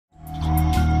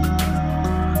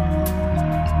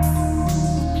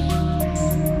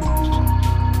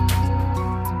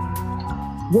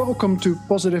Welcome to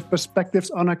Positive Perspectives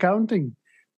on Accounting,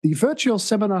 the virtual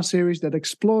seminar series that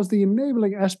explores the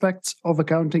enabling aspects of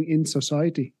accounting in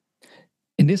society.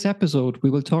 In this episode, we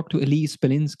will talk to Elise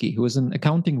Belinsky, who is an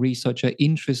accounting researcher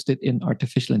interested in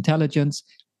artificial intelligence,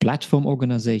 platform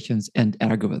organizations, and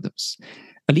algorithms.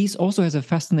 Elise also has a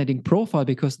fascinating profile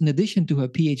because in addition to her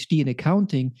PhD in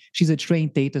accounting, she's a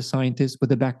trained data scientist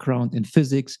with a background in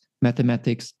physics,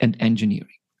 mathematics, and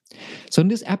engineering. So in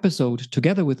this episode,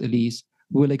 together with Elise,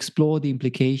 we'll explore the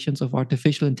implications of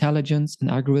artificial intelligence and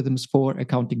algorithms for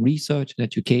accounting research and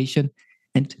education,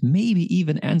 and maybe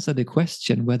even answer the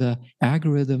question whether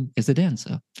algorithm is a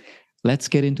dancer. Let's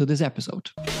get into this episode.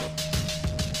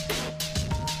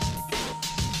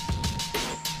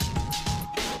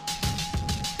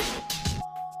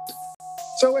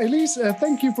 So, Elise,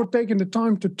 thank you for taking the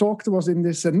time to talk to us in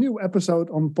this new episode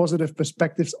on Positive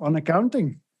Perspectives on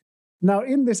Accounting. Now,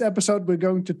 in this episode, we're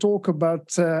going to talk about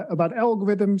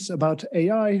algorithms, about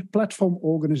AI, platform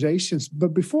organizations.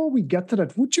 But before we get to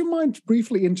that, would you mind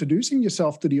briefly introducing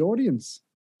yourself to the audience?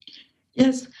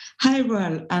 Yes. Hi,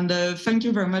 Roel, and thank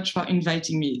you very much for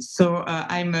inviting me. So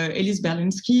I'm Elise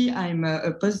Belinsky. I'm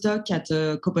a postdoc at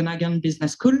Copenhagen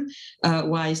Business School,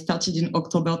 where I started in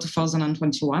October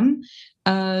 2021.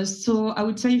 So I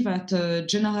would say that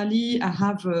generally I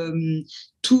have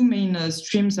two main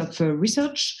streams of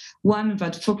research. One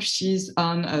that focuses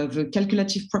on the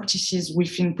calculative practices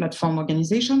within platform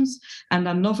organizations, and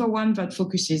another one that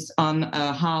focuses on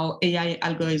how AI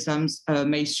algorithms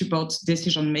may support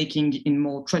decision-making in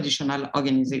more traditional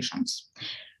organizations.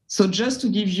 So just to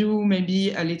give you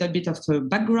maybe a little bit of a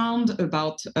background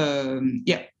about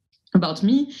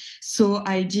me. So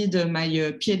I did my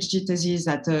PhD thesis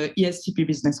at ESCP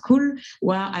Business School,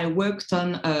 where I worked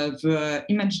on the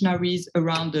imaginaries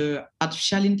around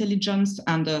artificial intelligence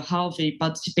and how they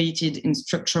participated in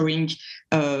structuring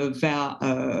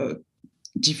their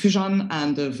diffusion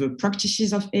and the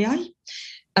practices of AI.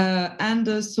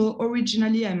 So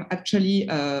originally, I'm actually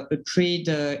a trained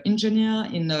engineer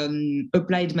in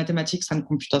applied mathematics and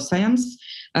computer science.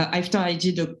 After I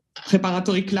did a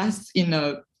preparatory class in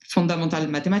fundamental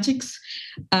mathematics.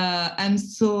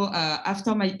 So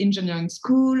after my engineering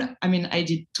school, I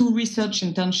did two research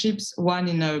internships, one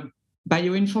in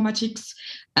bioinformatics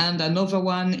and another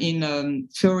one in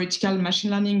theoretical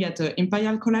machine learning at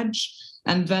Imperial College.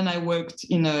 And then I worked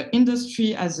in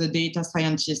industry as a data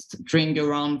scientist during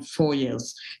around 4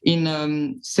 years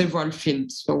in several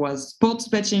fields. There was sports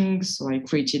betting, so I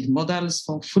created models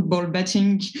for football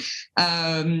betting.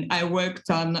 I worked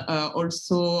on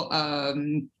also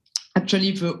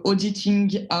actually the auditing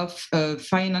of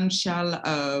financial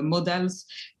models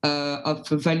of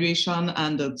valuation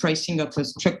and pricing of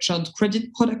structured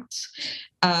credit products.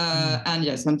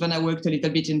 And then I worked a little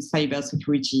bit in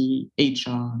cybersecurity,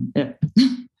 HR. Yeah.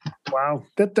 Wow,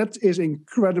 that is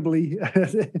incredibly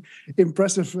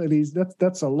impressive, Elise.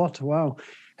 That's a lot. Wow.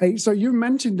 Hey, so you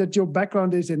mentioned that your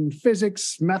background is in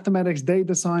physics, mathematics,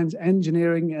 data science,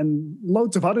 engineering, and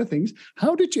loads of other things.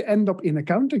 How did you end up in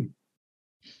accounting?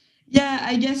 Yeah,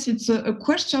 I guess it's a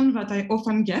question that I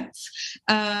often get.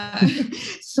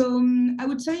 So I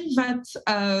would say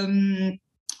that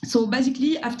so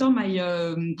basically after my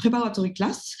preparatory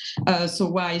class, so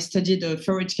where I studied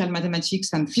theoretical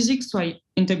mathematics and physics, so I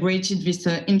integrated this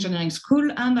engineering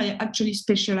school, and I actually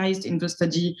specialized in the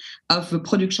study of the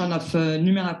production of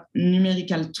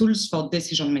numerical tools for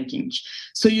decision making.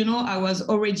 So, I was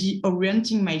already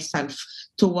orienting myself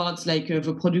towards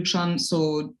the production,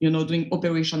 so doing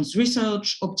operations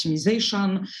research,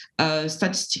 optimization,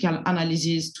 statistical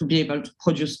analysis to be able to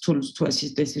produce tools to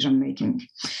assist decision making.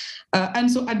 And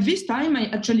so at this time, I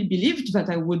actually believed that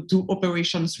I would do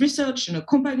operations research in a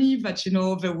company that,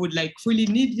 they would really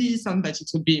need this and that it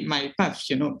would be my path,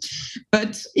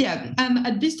 But yeah, and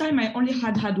at this time, I only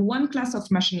had one class of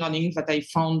machine learning that I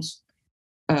found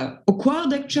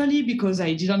awkward actually, because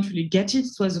I didn't really get it.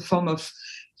 It was a form of,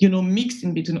 mix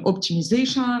in between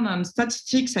optimization and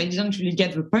statistics. I didn't really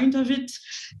get the point of it.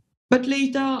 But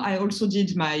later, I also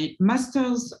did my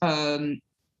master's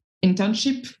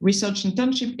research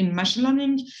internship in machine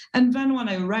learning. And then when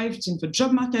I arrived in the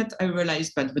job market, I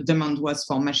realized that the demand was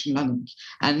for machine learning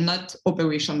and not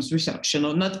operations research,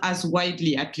 not as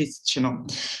widely at least,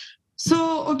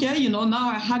 So, okay, now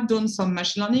I had done some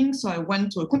machine learning. So I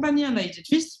went to a company and I did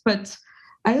this, but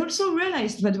I also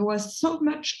realized that there was so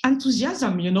much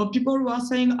enthusiasm. People were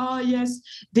saying, "Oh yes,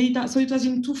 data." So it was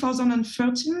in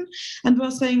 2013, and they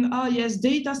were saying, "Oh yes,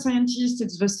 data scientist,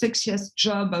 it's the sexiest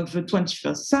job of the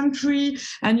 21st century."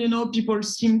 And people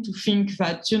seemed to think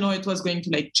that it was going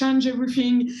to change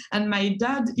everything. And my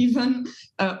dad even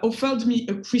offered me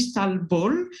a crystal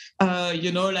ball, a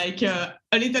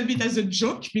little bit as a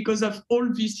joke because of all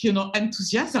this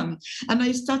enthusiasm. And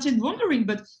I started wondering,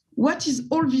 but what is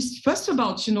all this fuss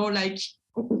about? After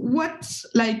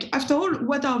all,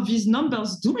 what are these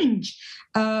numbers doing?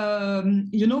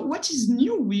 What is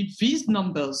new with these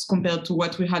numbers compared to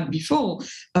what we had before?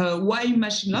 Why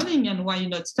machine learning and why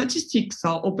not statistics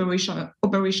or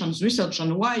operations research,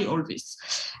 and why all this?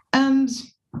 And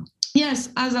yes,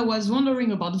 as I was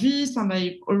wondering about this, and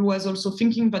I was also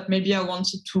thinking that maybe I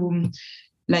wanted to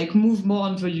move more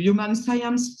on the human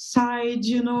science side,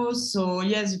 So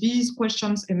yes, these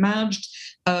questions emerged.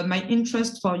 My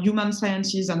interest for human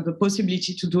sciences and the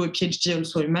possibility to do a PhD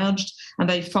also emerged.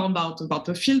 And I found out about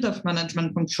the field of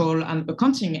management control and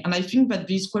accounting. And I think that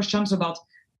these questions about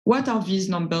what are these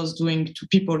numbers doing to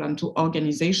people and to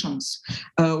organizations?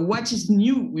 What is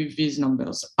new with these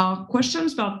numbers? Are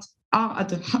questions that are at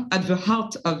the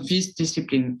heart of this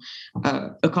discipline,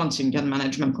 accounting and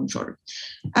management control.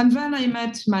 And then I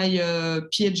met my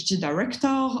PhD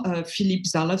director, Philip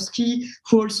Zarlowski,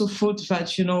 who also thought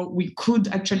that, we could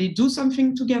actually do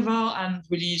something together, and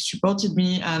really supported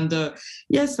me. And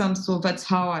and so that's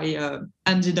how I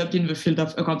ended up in the field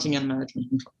of accounting and management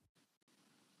control.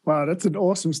 Wow, that's an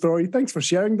awesome story. Thanks for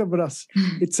sharing that with us.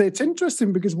 It's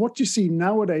interesting because what you see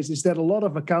nowadays is that a lot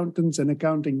of accountants and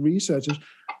accounting researchers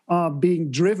are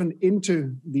being driven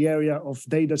into the area of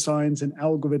data science and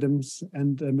algorithms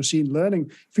and machine learning.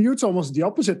 For you, it's almost the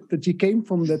opposite, that you came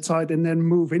from that side and then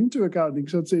move into accounting.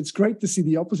 So it's great to see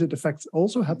the opposite effects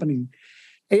also happening.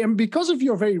 And because of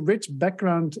your very rich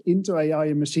background into AI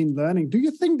and machine learning, do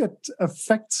you think that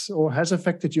affects or has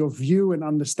affected your view and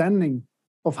understanding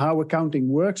of how accounting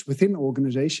works within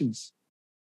organizations?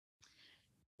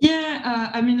 Yeah,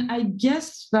 I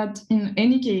guess that in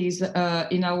any case,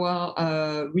 in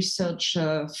our research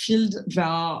field, there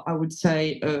are, I would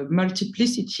say, a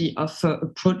multiplicity of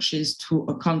approaches to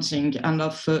accounting and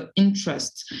of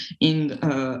interest in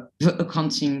the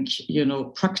accounting,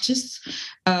 practice.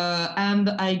 And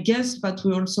I guess that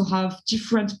we also have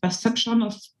different perception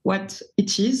of what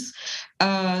it is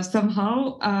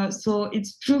somehow. So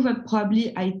it's true that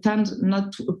probably I tend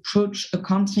not to approach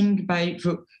accounting by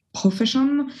the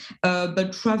profession,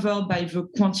 but rather by the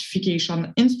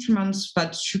quantification instruments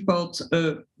that support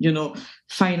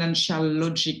financial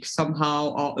logic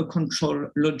somehow, or a control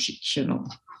logic,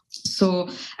 So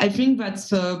I think that's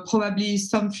probably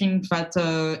something that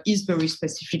is very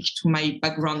specific to my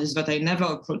background, is that I never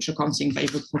approach accounting by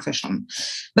the profession.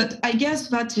 But I guess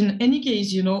that in any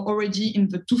case, already in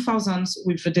the 2000s,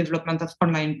 with the development of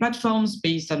online platforms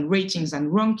based on ratings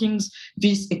and rankings,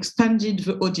 this extended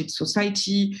the audit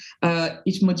society.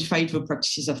 It modified the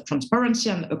practices of transparency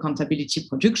and accountability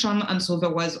production. And so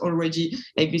there was already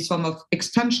this form of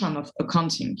extension of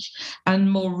accounting.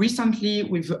 And more recently,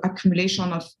 with the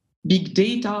accumulation of big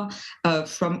data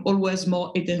from always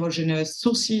more heterogeneous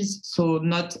sources, so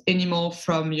not anymore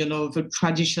from the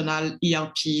traditional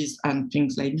ERPs and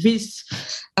things like this,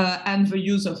 and the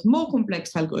use of more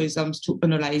complex algorithms to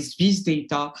analyze this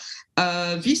data.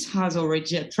 This has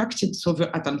already attracted the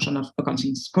attention of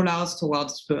accounting scholars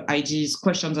towards the ideas,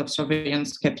 questions of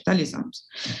surveillance capitalism.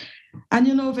 And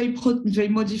they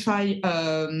modify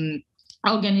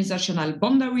organizational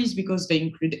boundaries because they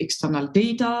include external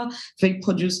data. They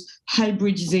produce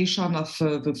hybridization of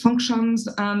the functions.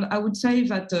 And I would say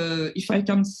that if I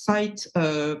can cite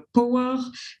Power,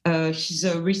 his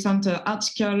recent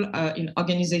article in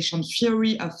Organization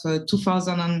Theory of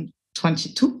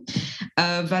 2022,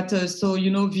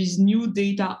 these new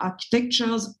data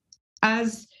architectures,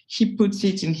 as he puts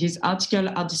it in his article,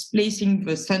 are displacing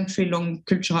the century-long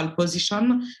cultural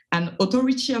position and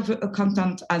authority of the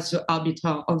accountant as the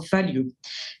arbiter of value.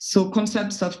 So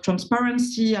concepts of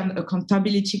transparency and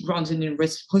accountability grounded in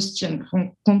reciprocity and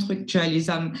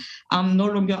contractualism are no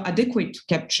longer adequate to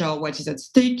capture what is at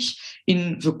stake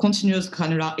in the continuous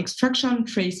granular extraction,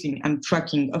 tracing, and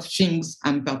tracking of things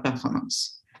and their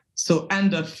performance. So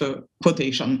end of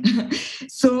quotation.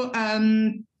 So,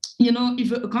 if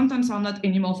the accountants are not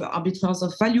anymore the arbiters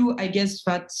of value, I guess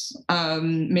that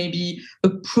maybe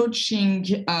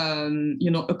approaching,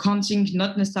 accounting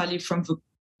not necessarily from the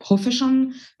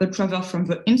profession, but rather from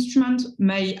the instrument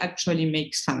may actually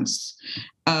make sense.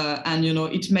 And,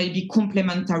 it may be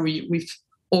complementary with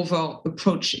other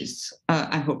approaches,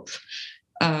 I hope.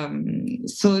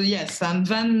 So yes, and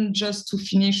then just to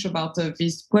finish about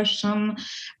this question,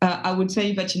 I would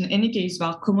say that in any case there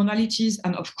are commonalities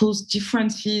and of course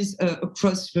differences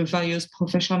across the various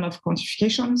professions of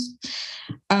quantifications.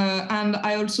 And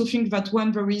I also think that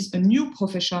when there is a new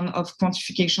profession of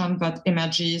quantification that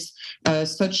emerges,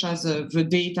 such as the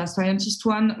data scientist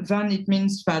one, then it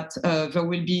means that there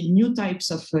will be new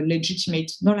types of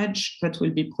legitimate knowledge that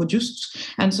will be produced.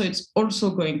 And so it's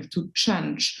also going to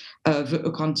change the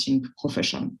accounting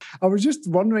profession. I was just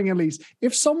wondering, Elise,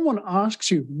 if someone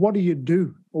asks you, what do you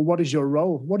do? Or what is your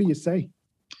role? What do you say?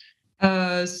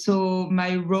 So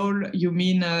my role, you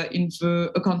mean in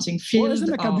the accounting field?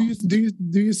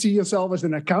 Do you see yourself as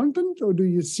an accountant, or do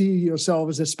you see yourself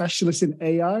as a specialist in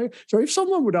AI? So if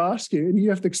someone would ask you and you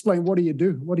have to explain, what do you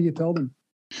do? What do you tell them?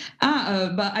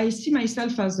 But I see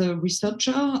myself as a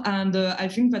researcher, and I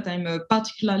think that I'm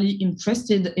particularly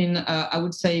interested in, I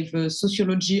would say, the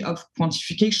sociology of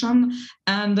quantification,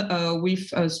 and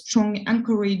with a strong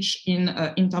anchorage in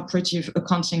interpretive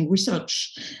accounting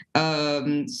research.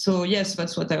 So yes,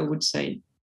 that's what I would say.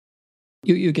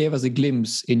 You gave us a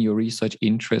glimpse in your research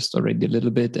interest already a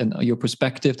little bit, and your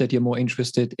perspective that you're more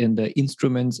interested in the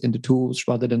instruments, in the tools,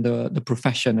 rather than the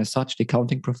profession as such, the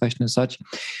accounting profession as such.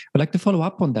 I'd like to follow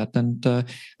up on that and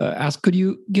ask, could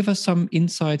you give us some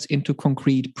insights into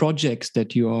concrete projects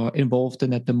that you are involved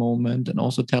in at the moment, and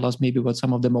also tell us maybe what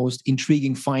some of the most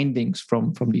intriguing findings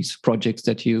from these projects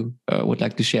that you would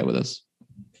like to share with us?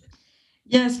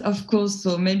 Yes, of course.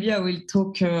 So maybe I will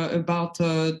talk about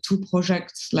two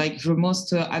projects, like the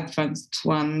most advanced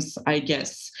ones, I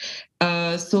guess.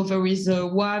 So there is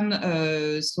one,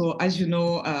 so as you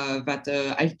know, that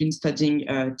I've been studying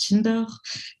Tinder.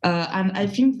 And I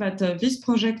think that this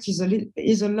project is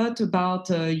a lot about,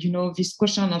 this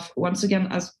question of, once again,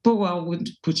 as Power would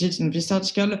put it in this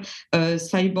article,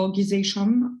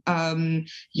 cyborgization,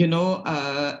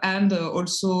 and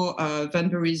also then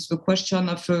there is the question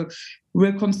of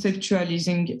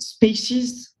reconceptualizing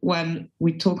spaces when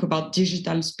we talk about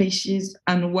digital spaces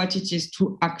and what it is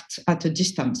to act at a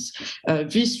distance.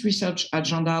 This research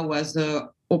agenda was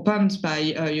opened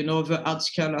by, the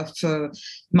article of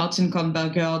Martin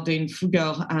Kornberger, Dane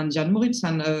Fugger, and Jan Moritz,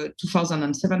 and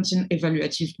 2017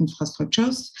 Evaluative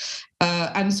Infrastructures.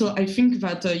 And so I think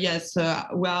that, yes,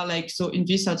 we are so in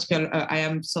this article,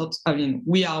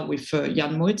 we are with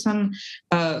Jan Moritz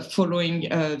following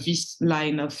this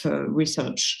line of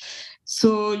research.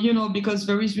 So, because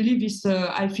there is really this,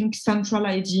 I think, central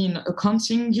idea in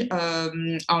accounting,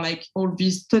 are like all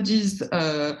these studies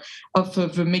of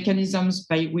the mechanisms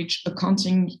by which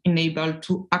accounting enable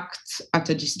to act at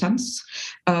a distance.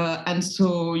 And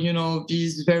so,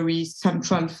 these very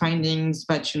central findings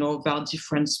that, there are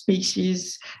different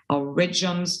spaces or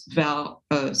regions, there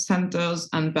are centers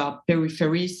and there are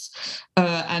peripheries.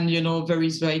 And, there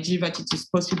is the idea that it is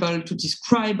possible to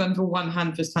describe on the one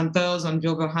hand the centers, on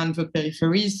the other hand the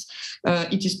peripheries.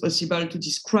 It is possible to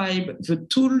describe the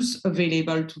tools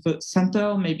available to the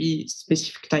center, maybe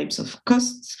specific types of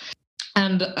costs.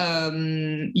 And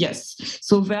yes,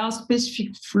 so there are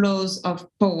specific flows of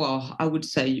power, I would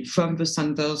say, from the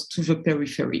centers to the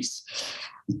peripheries.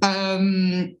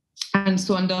 And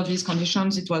so under these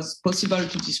conditions, it was possible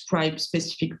to describe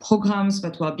specific programs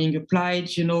that were being applied,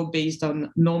 based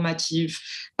on normative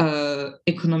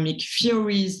economic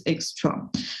theories, etc.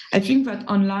 I think that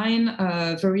online,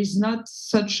 there is not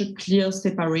such a clear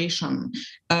separation.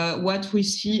 What we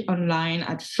see online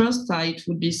at first sight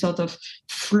would be sort of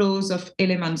flows of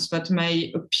elements that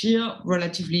may appear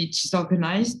relatively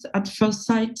disorganized at first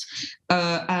sight,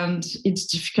 and it's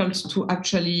difficult to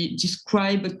actually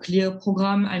describe a clear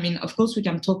program. I mean, of course, we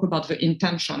can talk about the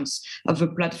intentions of the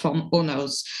platform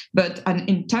owners, but an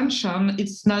intention,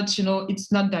 it's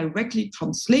not directly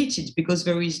translated because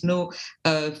there is no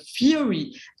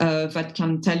theory that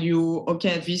can tell you,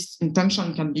 okay, this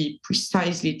intention can be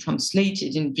precisely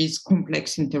translated in these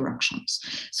complex interactions.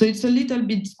 So it's a little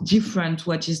bit different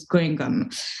what is going on.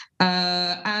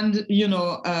 And,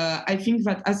 I think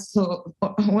that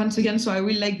once again, so I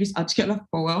really like this article of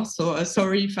Power. So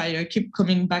sorry if I keep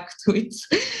coming back to it.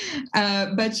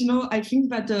 But, I think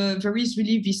that there is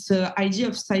really this idea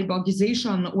of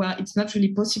cyborgization where it's not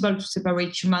really possible to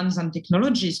separate humans and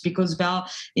technologies because they are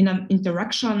in an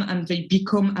interaction and they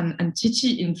become an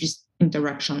entity in this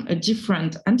interaction, a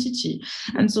different entity.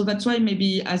 And so that's why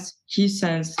maybe, as he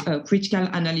says, critical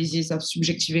analysis of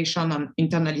subjectivation and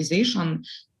internalization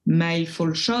may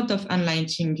fall short of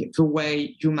enlightening the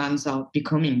way humans are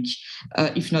becoming,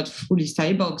 if not fully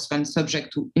cyborgs, then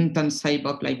subject to intense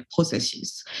cyborg-like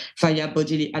processes via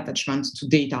bodily attachments to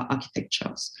data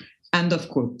architectures. End of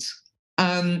quote.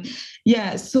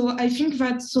 So I think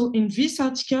that in this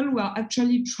article, we are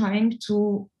actually trying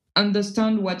to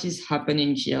understand what is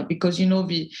happening here, because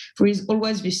there is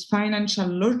always this financial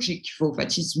logic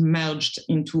that is merged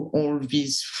into all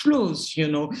these flows,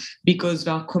 because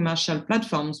there are commercial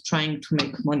platforms trying to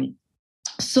make money.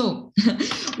 So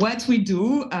what we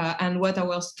do and what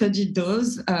our study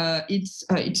does,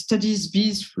 it studies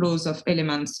these flows of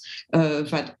elements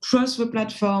that cross the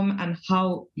platform and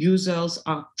how users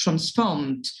are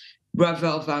transformed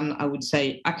rather than, I would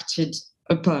say, acted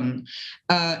upon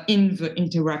in the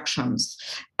interactions.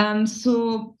 And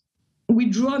so we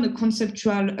draw on a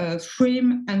conceptual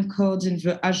frame anchored in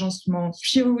the agencement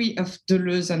theory of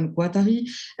Deleuze and Guattari.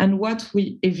 And what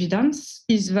we evidence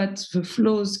is that the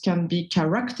flows can be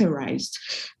characterized.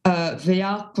 They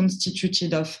are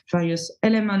constituted of various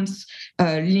elements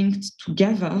linked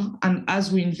together. And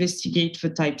as we investigate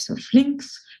the types of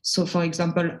links, so for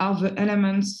example, are the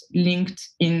elements linked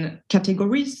in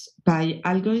categories by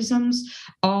algorithms,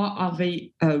 or are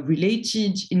they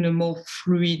related in a more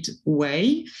fluid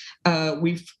way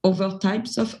with other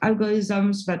types of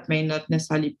algorithms that may not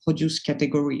necessarily produce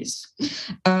categories?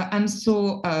 As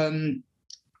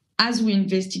we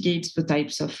investigate the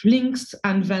types of links,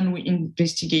 and then we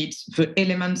investigate the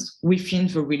elements within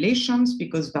the relations,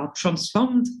 because they are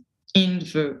transformed in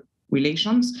the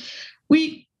relations,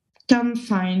 we can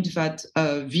find that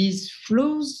these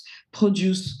flows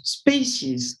produce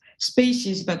spaces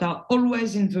that are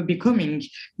always in the becoming,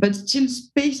 but still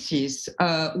spaces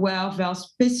where there are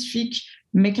specific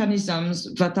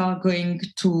mechanisms that are going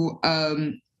to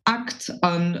act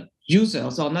on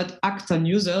users, or not act on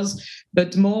users,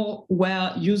 but more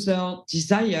where user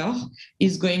desire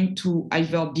is going to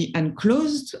either be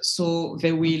enclosed, so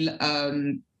they will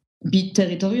be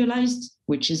territorialized,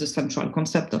 which is a central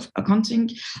concept of accounting,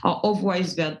 or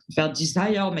otherwise their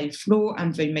desire may flow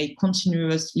and they may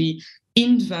continuously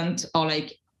invent or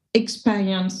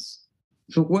experience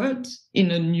the world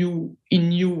in new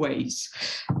ways.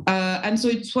 And so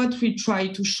it's what we try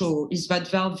to show, is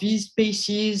that there are these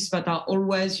spaces that are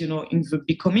always, in the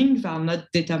becoming. They are not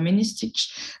deterministic,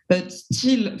 but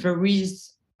still there is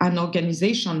an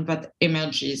organization that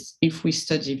emerges if we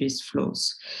study these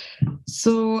flows.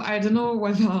 So I don't know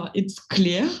whether it's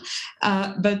clear,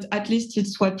 but at least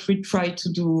it's what we try to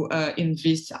do in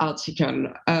this article.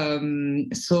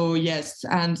 So yes,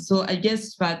 and so I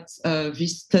guess that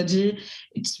this study,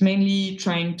 it's mainly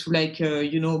trying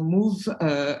to move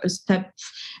a step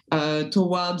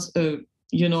towards a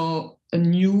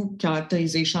new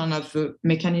characterization of the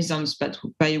mechanisms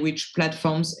by which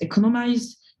platforms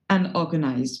economize and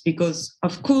organize, because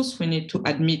of course we need to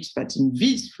admit that in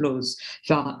these flows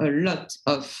there are a lot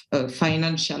of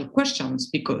financial questions,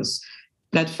 because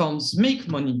platforms make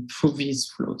money through these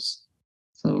flows.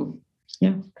 So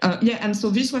and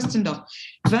so this was Tinder.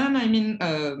 Then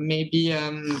maybe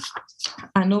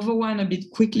another one a bit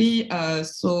quickly.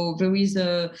 So there is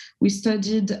we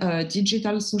studied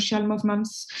digital social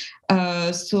movements.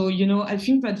 So I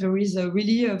think that there is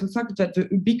really the fact that the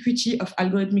ubiquity of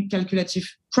algorithmic calculative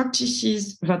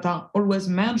practices that are always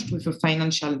merged with the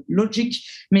financial logic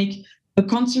make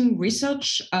accounting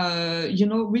research,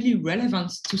 really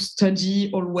relevant to study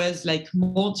always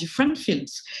more different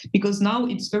fields, because now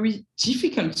it's very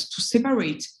difficult to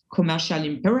separate commercial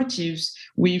imperatives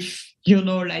with,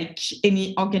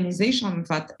 any organization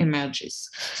that emerges.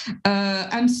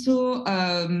 And so,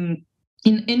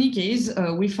 in any case,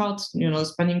 without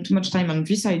spending too much time on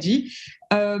this idea,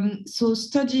 so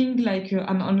studying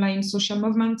an online social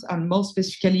movement, and more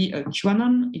specifically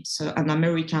QAnon, it's an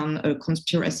American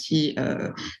conspiracy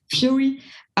theory.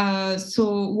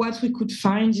 So what we could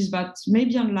find is that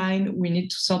maybe online we need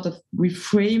to sort of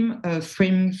reframe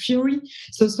framing theory.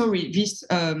 So this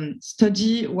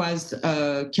study was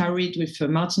carried with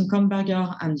Martin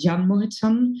Kornberger and Jan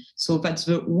Moritzson. So that's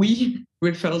the we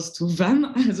refers to them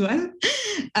as well.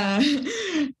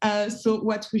 So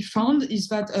what we found is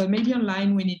that maybe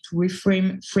online we need to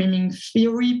reframe framing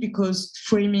theory, because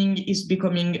framing is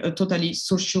becoming a totally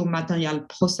socio-material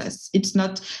process. It's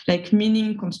not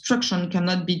meaning construction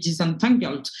cannot be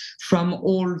disentangled from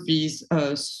all these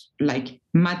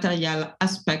material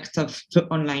aspects of the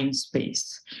online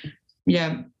space.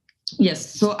 Yeah.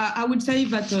 Yes. So I would say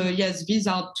that, yes, these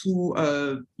are two,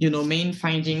 main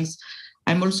findings.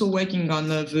 I'm also working on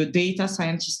the data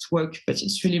scientist work, but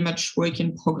it's really much work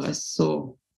in progress.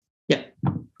 So, yeah.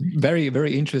 Very,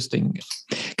 very interesting.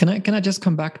 Can I just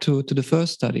come back to the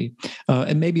first study,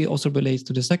 and maybe it also relates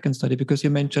to the second study, because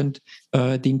you mentioned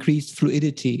the increased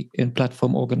fluidity in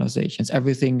platform organizations.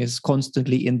 Everything is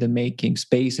constantly in the making.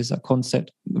 Spaces are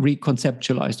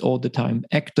reconceptualized all the time.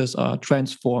 Actors are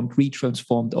transformed,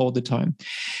 retransformed all the time.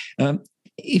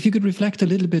 If you could reflect a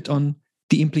little bit on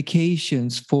the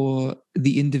implications for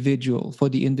the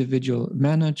individual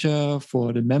manager,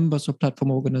 for the members of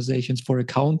platform organizations, for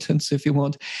accountants, if you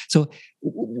want. So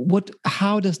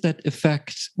how does that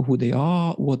affect who they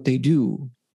are, what they do?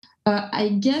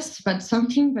 I guess that's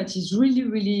something that is really,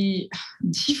 really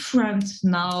different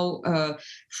now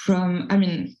from,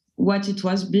 what it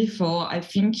was before. I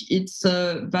think it's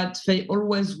that they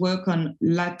always work on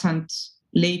latent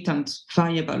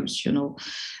variables.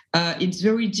 It's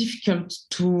very difficult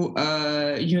to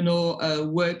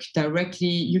work directly.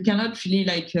 You cannot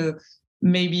really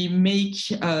maybe make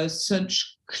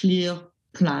such clear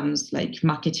plans, like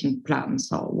marketing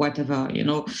plans or whatever,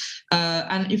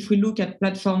 and if we look at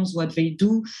platforms, what they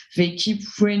do, they keep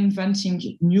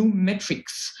reinventing new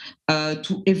metrics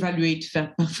to evaluate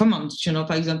their performance.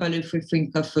 For example, if we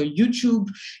think of YouTube,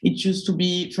 it used to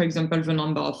be, for example, the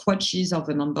number of watches or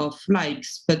the number of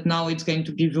likes, but now it's going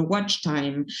to be the watch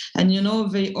time. And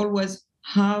they always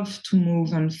have to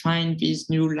move and find these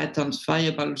new latent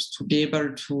variables to be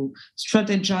able to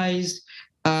strategize,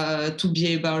 to be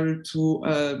able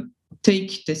to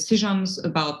take decisions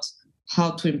about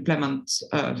how to implement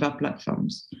their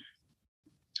platforms.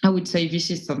 I would say this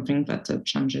is something that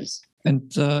changes.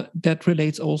 And that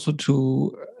relates also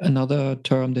to another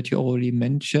term that you already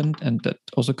mentioned, and that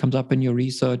also comes up in your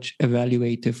research,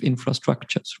 evaluative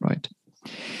infrastructures, right?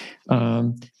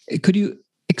 Could you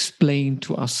explain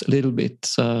to us a little bit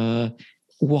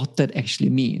what that actually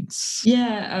means?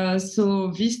 Yeah,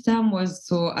 so this term was,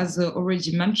 as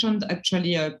already mentioned,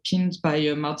 actually pinned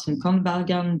by Martin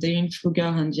Kornberger, David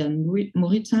Pfluger, and Jan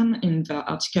Moritan in the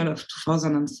article of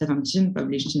 2017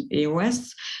 published in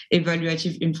EOS,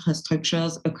 Evaluative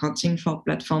Infrastructures Accounting for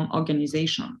Platform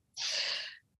Organization.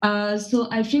 So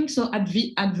I think at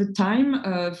the time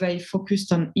they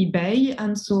focused on eBay,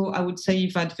 and so I would say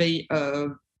that they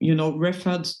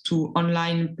referred to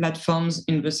online platforms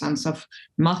in the sense of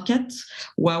market,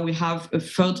 where we have a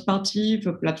third party,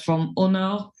 the platform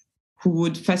owner, who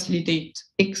would facilitate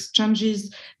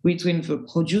exchanges between the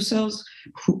producers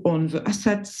who own the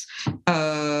assets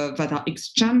that are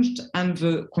exchanged and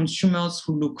the consumers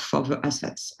who look for the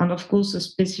assets. And of course, the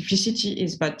specificity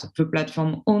is that the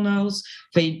platform owners,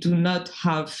 they do not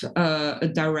have a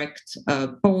direct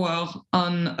power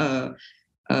on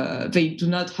they do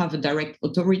not have a direct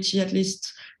authority, at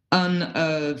least, on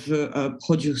the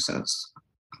producers.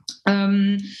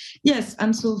 Yes,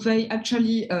 and so they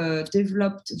actually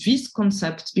developed this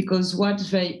concept because what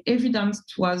they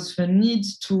evidenced was the need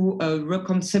to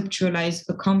reconceptualize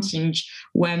accounting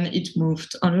when it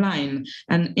moved online.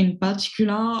 And in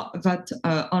particular, that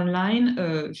online,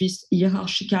 this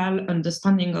hierarchical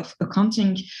understanding of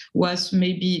accounting was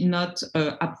maybe not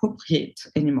appropriate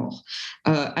anymore.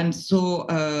 And so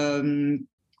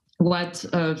what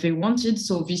they wanted,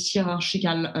 so this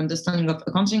hierarchical understanding of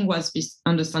accounting was this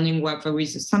understanding where there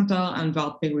is a center and there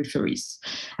are peripheries.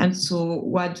 And so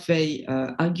what they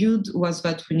argued was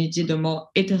that we needed a more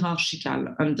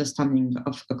heterarchical understanding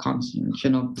of accounting,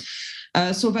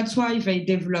 So that's why they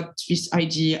developed this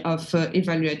idea of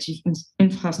evaluative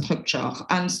infrastructure.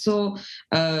 And so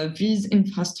these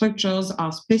infrastructures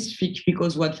are specific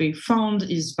because what they found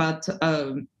is that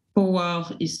power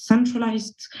is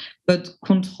centralized, but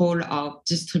control are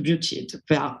distributed.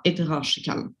 They are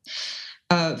hierarchical.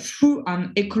 Through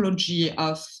an ecology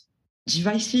of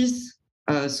devices,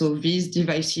 so these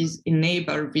devices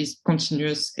enable these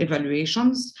continuous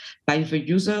evaluations by the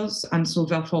users, and so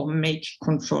therefore make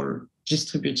control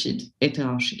distributed,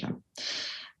 hierarchical.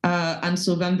 And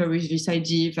so then there is this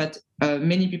idea that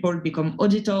many people become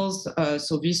auditors.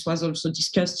 So this was also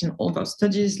discussed in other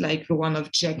studies, like the one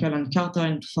of Jekyll and Carter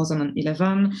in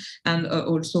 2011, and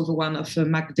also the one of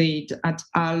McDade et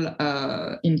al.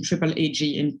 In AAAG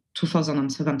in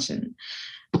 2017.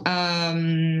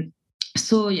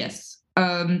 So yes.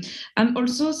 And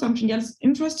also something else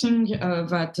interesting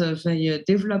that they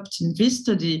developed in this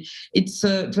study, it's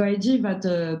the idea that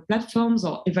platforms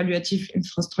or evaluative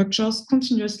infrastructures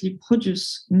continuously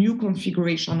produce new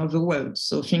configuration of the world.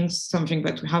 So something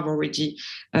that we have already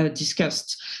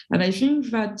discussed. And I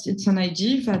think that it's an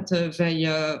idea that they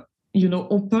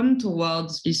open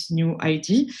towards this new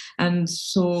idea. And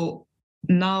so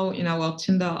now in our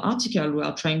Tinder article, we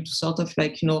are trying to sort of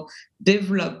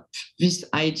develop this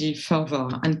idea further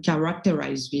and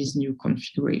characterize these new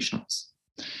configurations.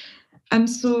 And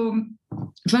so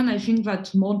then I think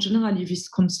that more generally, this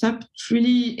concept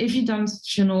really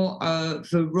evidenced,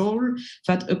 the role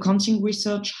that accounting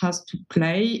research has to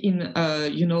play in,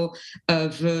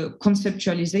 the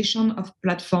conceptualization of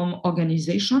platform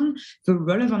organization, the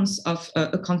relevance of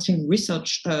accounting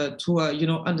research to,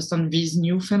 understand these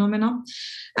new phenomena.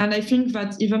 And I think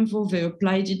that even though they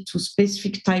applied it to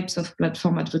specific types of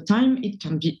platform at the time, it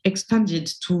can be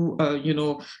extended to,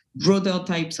 broader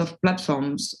types of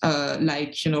platforms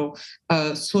like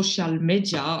social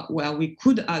media, where we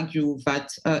could argue that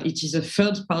it is a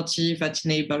third party that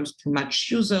enables to match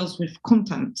users with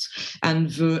content, and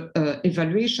the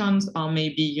evaluations are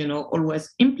maybe always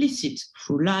implicit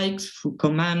through likes, through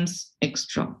comments,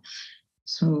 etc.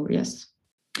 So yes.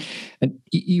 And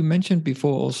you mentioned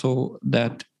before also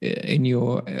that in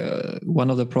your one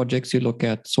of the projects you look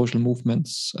at social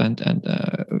movements and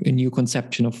a new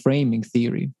conception of framing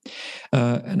theory.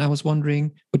 And I was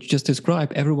wondering what you just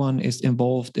described. Everyone is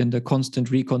involved in the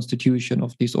constant reconstitution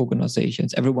of these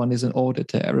organizations. Everyone is an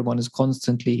auditor. Everyone is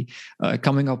constantly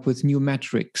coming up with new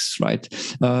metrics, right?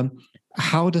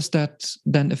 How does that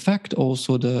then affect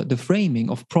also the framing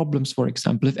of problems, for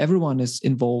example? If everyone is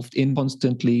involved in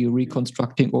constantly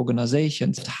reconstructing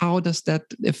organizations, how does that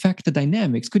affect the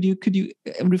dynamics? Could you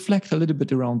reflect a little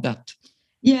bit around that?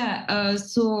 Yeah,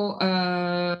 so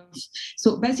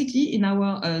basically in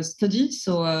our study,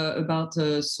 about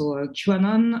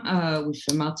QAnon with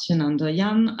Martin and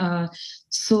Jan,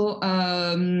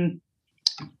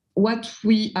 what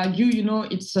we argue,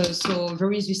 it's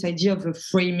there is this idea of a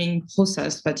framing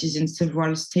process that is in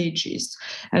several stages.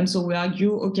 And so we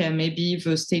argue, okay, maybe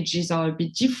the stages are a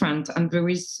bit different. And there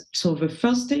is, the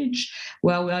first stage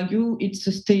where we argue it's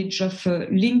a stage of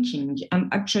linking.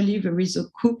 And actually there is a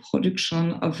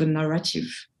co-production of a narrative.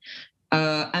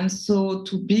 And so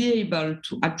to be able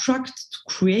to attract, to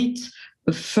create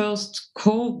a first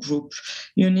core group,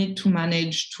 you need to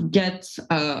manage to get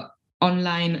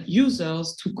online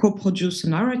users to co-produce a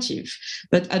narrative.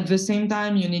 But at the same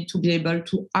time, you need to be able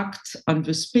to act on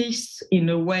the space in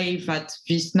a way that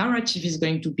this narrative is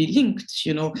going to be linked,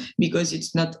 because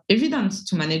it's not evident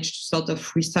to manage to sort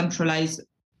of re-centralize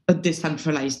a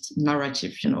decentralized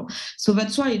narrative, So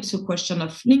that's why it's a question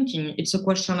of linking. It's a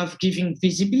question of giving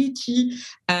visibility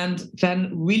and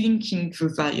then relinking the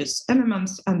various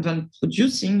elements and then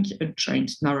producing a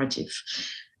joint narrative.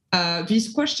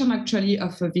 This question actually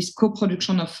of this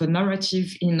co-production of a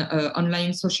narrative in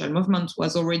online social movement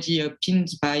was already pinned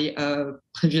by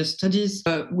previous studies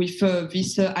with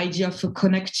this idea of a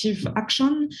connective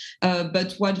action.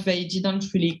 But what they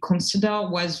didn't really consider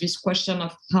was this question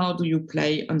of how do you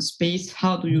play on space?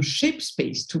 How do you shape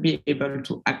space to be able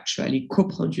to actually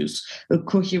co-produce a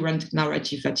coherent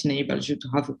narrative that enables you to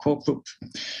have a core group?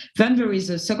 Then there is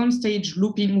a second stage,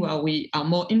 looping, where we are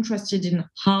more interested in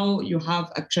how you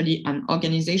have actually an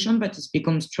organization that has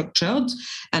become structured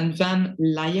and then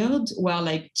layered,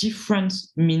 where different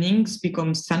meanings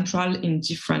become central in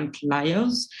different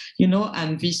layers,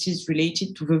 and this is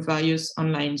related to the various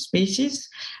online spaces.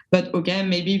 But again,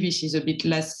 maybe this is a bit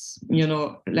less,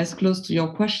 less close to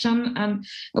your question. And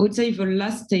I would say the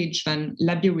last stage, then,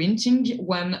 labyrinthing,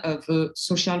 when the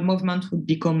social movement would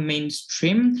become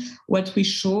mainstream, what we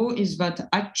show is that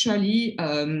actually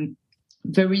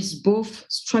there is both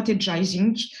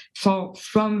strategizing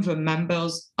from the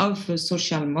members of the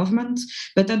social movement,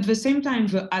 but at the same time,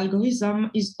 the algorithm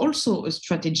is also a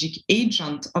strategic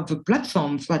agent of the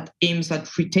platform that aims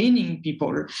at retaining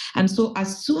people. And so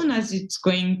as soon as it's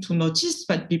going to notice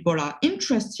that people are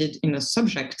interested in a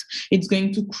subject, it's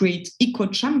going to create echo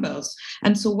chambers.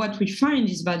 And so what we find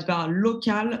is that there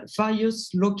are various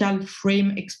local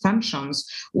frame extensions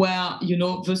where,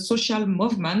 the social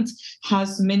movement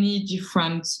has many different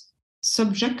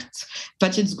subjects,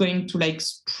 but it's going to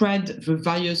spread the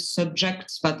various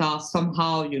subjects that are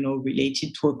somehow,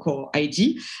 related to a core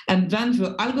ID. And then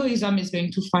the algorithm is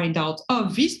going to find out, oh,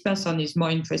 this person is more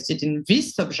interested in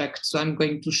this subject, so I'm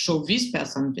going to show this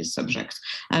person this subject.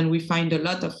 And we find a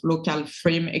lot of local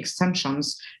frame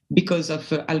extensions because of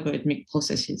algorithmic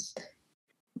processes.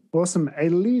 Awesome.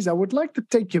 Elise, I would like to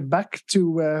take you back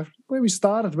to where we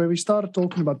started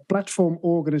talking about platform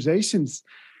organizations.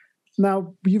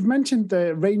 Now, you've mentioned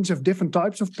a range of different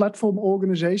types of platform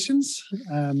organizations.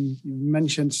 You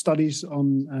mentioned studies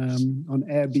on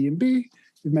Airbnb.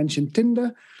 You mentioned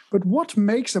Tinder. But what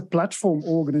makes a platform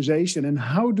organization, and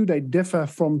how do they differ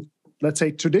from, let's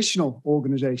say, traditional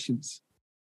organizations?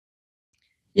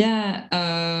 Yeah.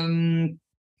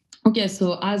 Okay,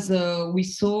 so as we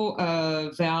saw,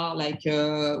 they are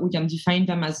we can define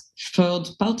them as third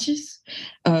parties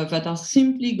that are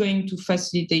simply going to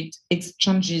facilitate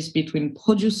exchanges between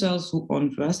producers who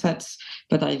own the assets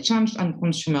that are exchanged and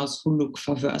consumers who look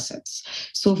for the assets.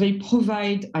 So they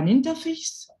provide an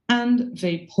interface and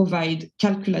they provide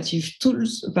calculative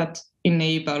tools that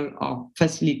enable or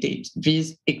facilitate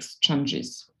these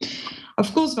exchanges.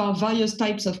 Of course, there are various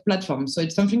types of platforms. So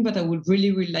it's something that I would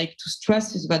really, really like to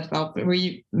stress is that there are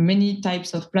very many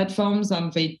types of platforms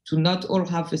and they do not all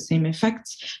have the same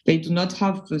effects. They do not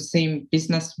have the same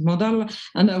business model.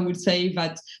 And I would say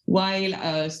that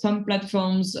while some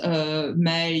platforms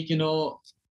may,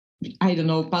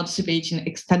 participate in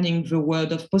extending the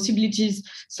world of possibilities.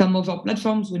 Some of our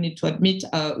platforms, we need to admit,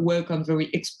 work on very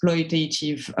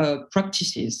exploitative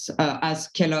practices, as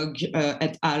Kellogg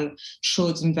et al.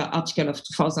 Showed in the article of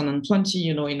 2020,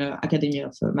 in an Academy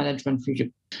of Management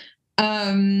review.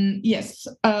 Yes,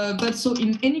 but so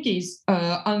in any case,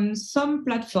 on some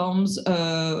platforms,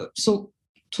 so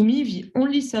to me, the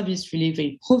only service really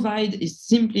they provide is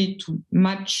simply to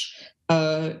match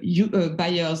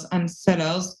buyers and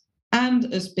sellers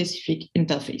and a specific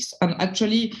interface. And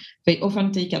actually, they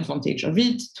often take advantage of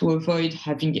it to avoid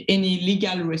having any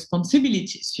legal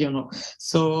responsibilities,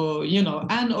 So,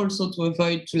 and also to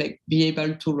avoid to be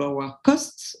able to lower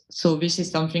costs. So this is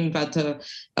something that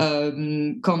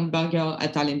Kornberger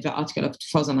et al. In the article of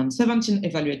 2017,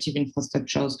 Evaluative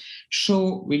Infrastructures,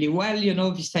 show really well,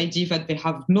 this idea that they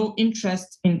have no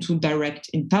interest into direct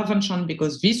intervention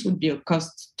because this would be a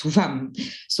cost to them.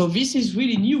 So this is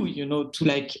really new,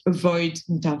 to avoid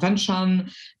intervention,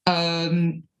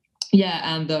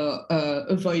 and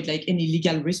avoid any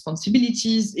legal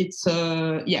responsibilities. It's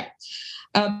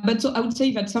but so I would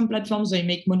say that some platforms, they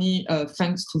make money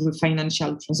thanks to the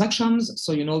financial transactions.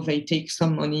 So, they take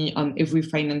some money on every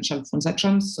financial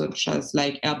transaction, such as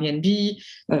Airbnb,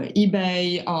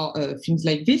 eBay, or things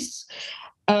like this.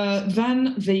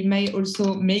 Then they may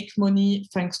also make money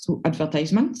thanks to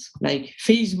advertisements like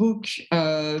Facebook,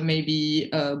 maybe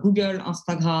Google,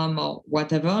 Instagram, or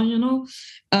whatever,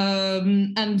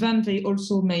 And then they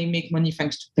also may make money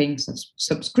thanks to paying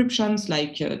subscriptions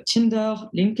like Tinder,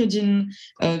 LinkedIn,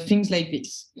 things like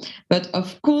this. But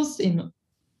of course, in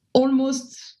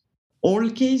almost all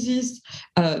cases,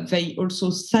 they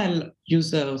also sell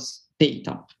users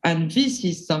data. And this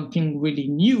is something really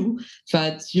new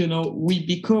that, we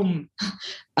become,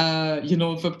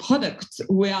 the product.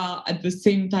 We are at the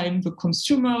same time the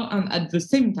consumer and at the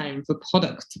same time the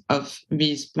product of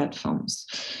these platforms.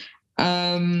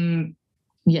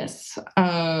 Yes.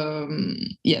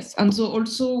 And so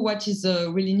also what is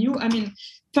really new,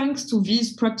 thanks to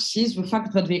these practices, the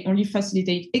fact that they only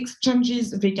facilitate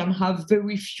exchanges, they can have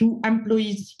very few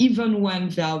employees, even when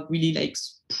they are really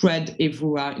spread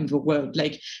everywhere in the world.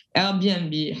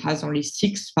 Airbnb has only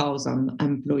 6,000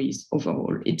 employees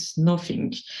overall. It's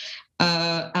nothing.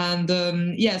 And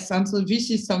so this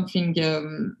is something.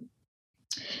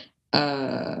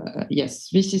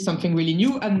 This is something really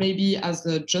new, and maybe as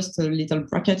just a little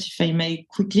bracket, if I may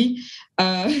quickly,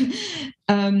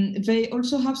 they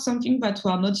also have something that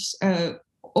we are not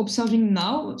observing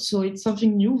now. So it's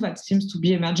something new that seems to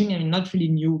be emerging. Not really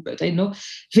new, but I know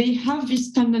they have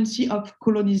this tendency of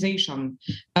colonization.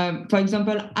 For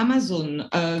example, Amazon,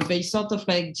 they sort of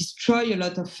destroy a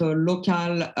lot of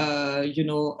local,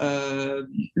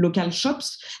 local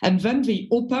shops, and then they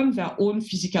open their own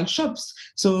physical shops.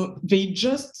 So they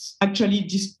just actually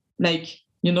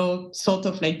sort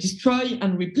of destroy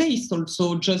and replace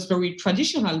also just very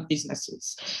traditional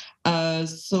businesses.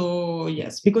 So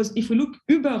yes, because if we look,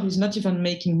 Uber is not even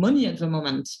making money at the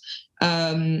moment.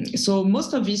 So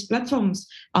most of these platforms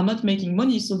are not making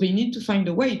money, so they need to find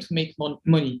a way to make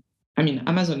money.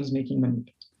 Amazon is making money.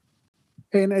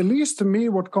 And at least to me,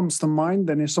 what comes to mind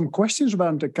then is some questions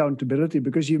around accountability,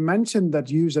 because you mentioned that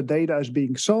user data is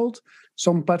being sold.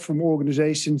 Some platform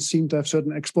organizations seem to have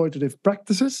certain exploitative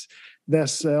practices.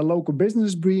 There's local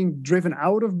business being driven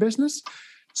out of business.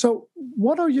 So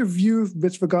what are your views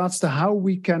with regards to how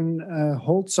we can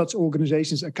hold such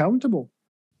organizations accountable?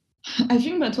 I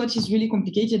think that what is really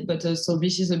complicated, but so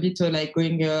this is a bit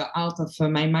going out of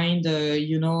my mind,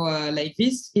 like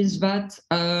this, is that,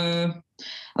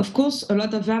 of course, a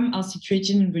lot of them are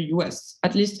situated in the US.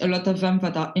 At least a lot of them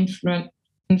that are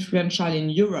influential in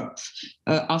Europe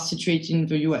are situated in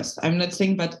the US. I'm not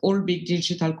saying that all big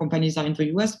digital companies are in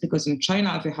the US, because in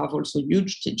China they have also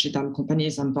huge digital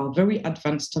companies and are very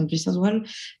advanced on this as well.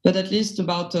 But at least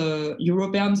about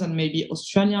Europeans and maybe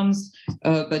Australians,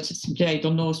 but it's simply, I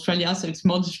don't know Australia, so it's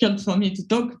more difficult for me to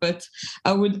talk, but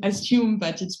I would assume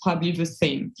that it's probably the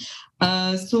same.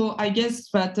 So I guess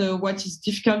that what is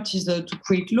difficult is to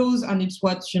create laws, and it's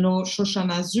what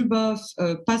Shoshana Zuboff,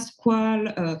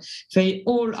 Pasquale, they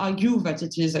all argue that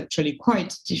it is actually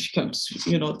quite difficult,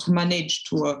 to manage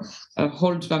to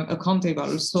hold them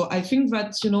accountable. So I think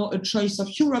that a choice of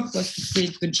Europe was to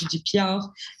create the GDPR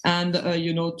and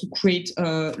to create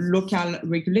local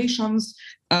regulations.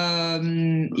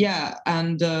 And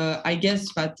I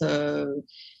guess that.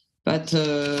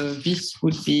 This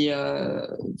would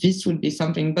be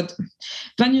something. But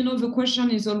then the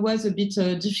question is always a bit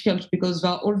difficult, because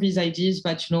there are all these ideas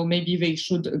that maybe they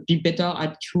should be better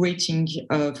at curating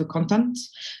the content,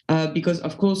 because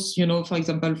of course for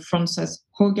example Frances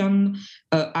Hogan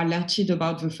alerted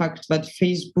about the fact that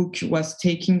Facebook was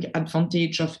taking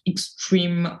advantage of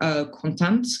extreme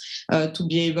content to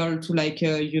be able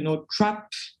to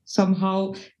trap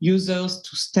somehow users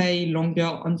to stay longer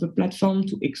on the platform,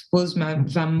 to expose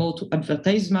them more to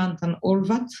advertisement and all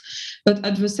that. But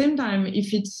at the same time,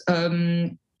 if it's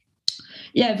there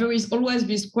is always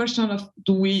this question of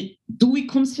do we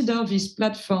consider these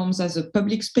platforms as a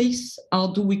public space,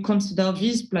 or do we consider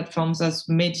these platforms as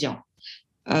media?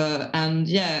 And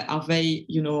are they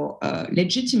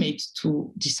legitimate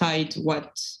to decide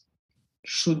what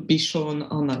should be shown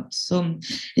or not? So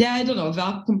I don't know, there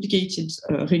are complicated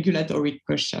regulatory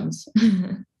questions.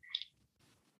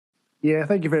 Yeah,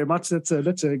 thank you very much. That's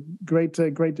a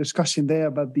great discussion there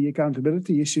about the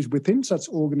accountability issues within such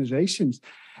organizations.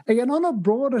 Again, on a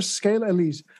broader scale,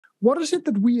 Elise, what is it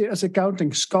that we as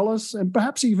accounting scholars and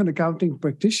perhaps even accounting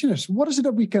practitioners, what is it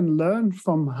that we can learn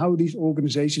from how these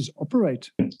organizations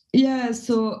operate? Yeah,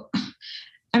 so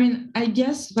I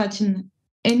guess that in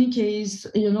any case,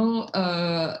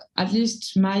 at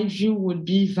least my view would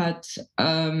be that,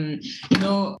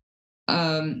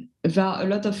 there are a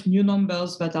lot of new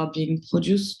numbers that are being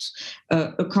produced.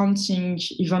 Accounting,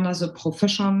 even as a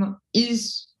profession,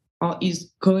 is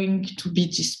going to be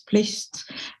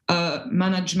displaced.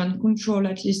 Management control,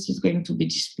 at least, is going to be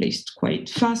displaced quite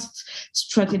fast.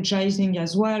 Strategizing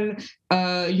as well.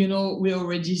 We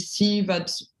already see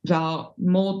that there are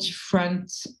more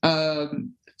different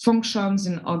functions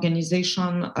in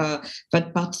organization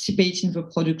that participate in the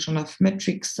production of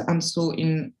metrics, and so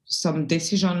in some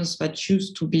decisions that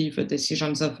used to be the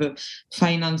decisions of the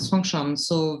finance function.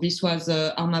 So this was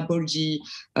Arna Boldi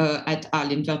et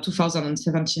al. In their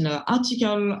 2017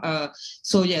 article.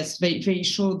 So yes, they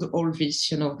showed all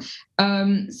this,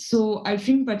 So I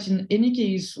think that in any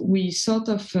case, we sort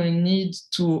of need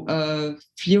to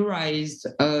theorize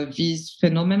these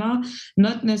phenomena,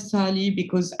 not necessarily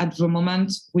because at the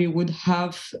moment we would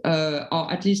have,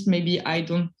 or at least maybe I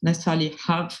don't necessarily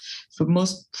have the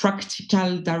most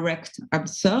practical direct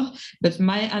answer, but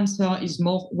my answer is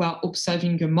more we're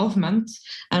observing a movement,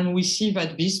 and we see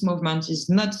that this movement is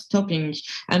not stopping.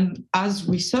 And as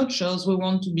researchers, we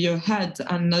want to be ahead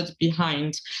and not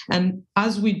behind. And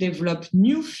as we develop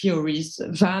new theories,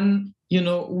 then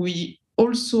we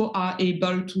also are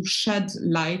able to shed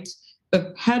light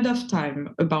ahead of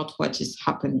time about what is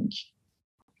happening.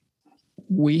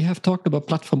 We have talked about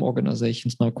platform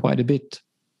organizations now quite a bit,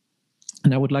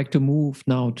 and I would like to move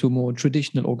now to more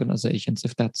traditional organizations,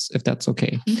 if that's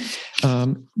okay,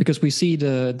 because we see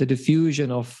the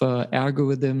diffusion of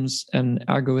algorithms and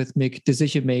algorithmic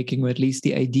decision making, or at least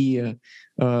the idea,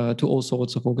 to all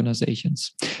sorts of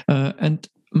organizations. And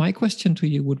my question to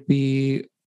you would be,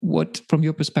 what, from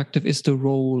your perspective, is the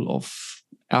role of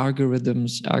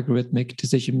algorithms, algorithmic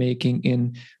decision making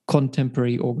in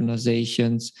contemporary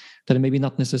organizations that are maybe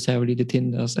not necessarily the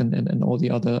Tinders and all the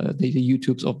other the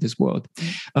YouTubes of this world?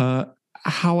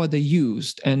 How are they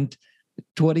used, and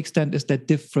to what extent is that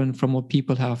different from what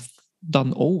people have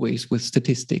done always with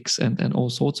statistics and all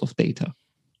sorts of data?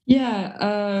 Yeah.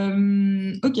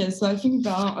 Okay. So I think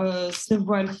there are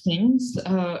several things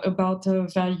about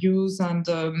their use and.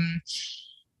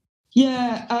 So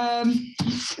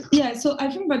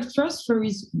I think that first there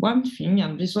is one thing,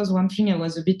 and this was one thing I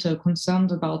was a bit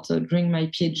concerned about during my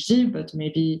PhD, but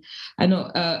maybe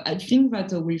I think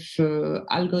that with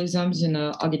algorithms in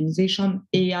an organization,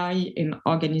 AI in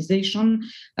organization,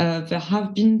 there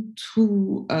have been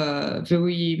two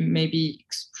very maybe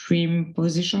extreme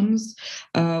positions.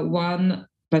 One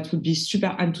that would be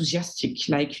super enthusiastic,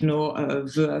 like,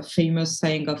 the famous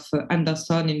saying of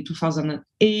Anderson in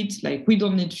 2008, like, we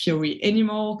don't need theory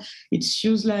anymore. It's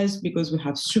useless because we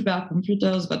have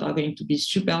supercomputers that are going to be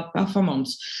super performant.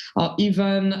 Or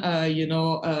even,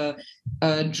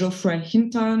 Geoffrey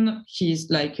Hinton, he's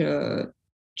like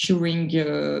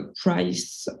Turing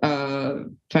Prize,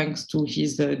 thanks to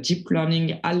his deep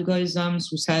learning algorithms,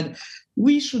 who said,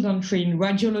 we shouldn't train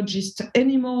radiologists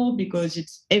anymore because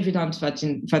it's evident that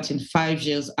in 5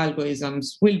 years,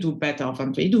 algorithms will do better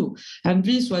than they do. And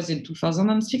this was in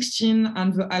 2016,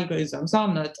 and the algorithms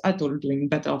are not at all doing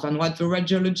better than what the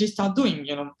radiologists are doing,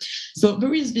 So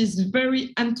there is this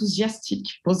very enthusiastic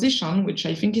position, which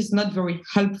I think is not very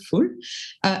helpful.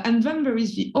 And then there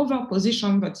is the other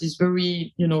position that is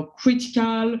very,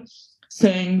 critical,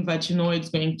 saying that, it's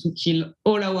going to kill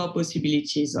all our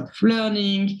possibilities of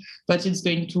learning, that it's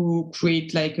going to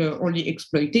create only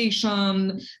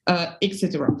exploitation,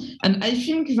 etc. And I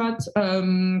think that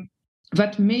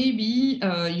that maybe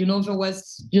there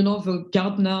was the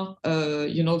Gartner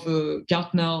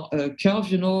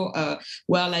curve,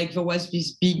 where there was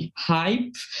this big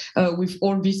hype with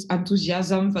all this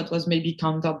enthusiasm that was maybe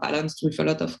counterbalanced with a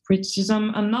lot of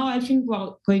criticism, and now I think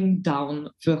we're going down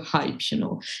the hype,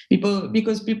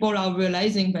 because people are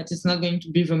realizing that it's not going to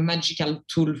be the magical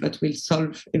tool that will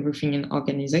solve everything in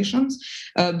organizations,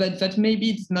 but that maybe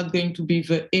it's not going to be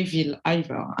the evil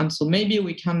either, and so maybe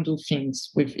we can do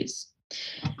things with this.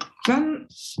 Then,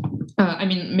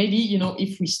 maybe,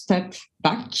 if we step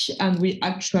back and we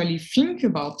actually think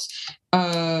about,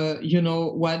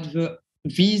 what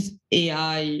these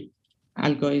AI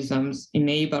algorithms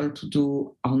enable to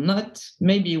do or not,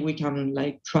 maybe we can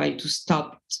try to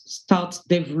start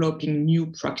developing new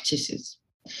practices.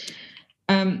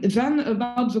 Then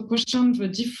about the question, the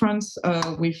difference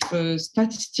with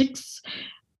statistics.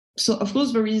 So, of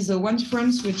course, there is one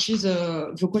difference, which is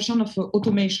the question of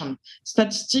automation.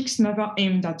 Statistics never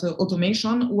aimed at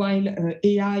automation, while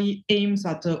AI aims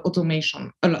at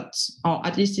automation a lot, or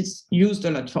at least it's used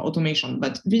a lot for automation.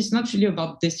 But this is not really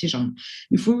about decision.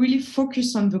 If we really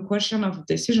focus on the question of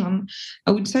decision,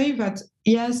 I would say that,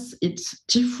 yes, it's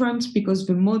different because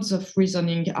the modes of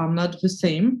reasoning are not the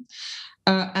same.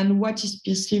 And what is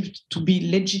perceived to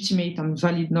be legitimate and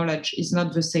valid knowledge is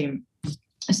not the same.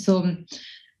 So,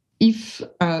 if,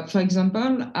 for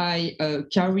example, I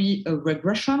carry a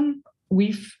regression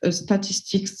with a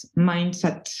statistics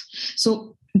mindset.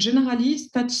 So generally,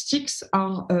 statistics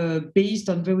are based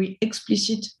on very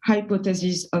explicit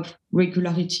hypotheses of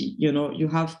regularity. You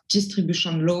have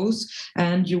distribution laws,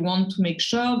 and you want to make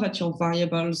sure that your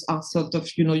variables are sort of,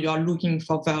 you are looking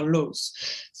for their laws.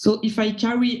 So if I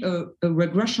carry a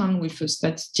regression with a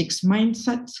statistics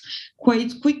mindset,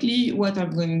 quite quickly, what I'm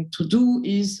going to do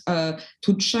is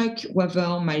to check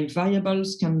whether my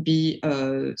variables can be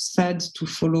said to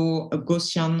follow a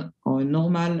Gaussian or a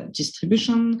normal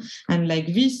distribution. And like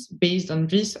this, based on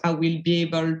this, I will be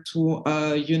able to,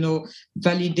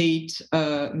 validate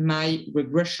my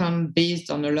regression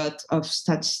based on a lot of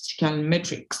statistical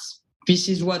metrics. This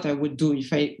is what I would do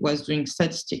if I was doing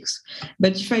statistics.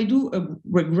 But if I do a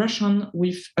regression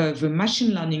with the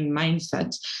machine learning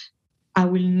mindset, I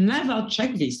will never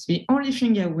check this. The only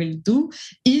thing I will do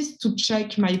is to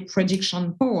check my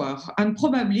prediction power. And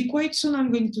probably quite soon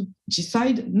I'm going to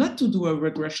decide not to do a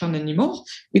regression anymore,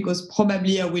 because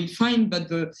probably I will find that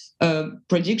the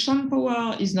prediction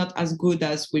power is not as good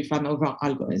as with another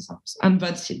algorithms. And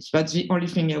that's it. That's the only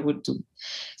thing I would do.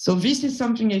 So this is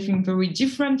something I think very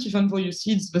different, even though you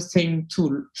see it's the same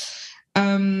tool.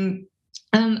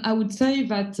 And I would say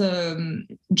that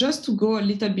just to go a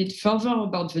little bit further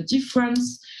about the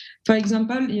difference, for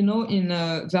example, there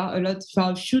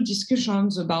are a few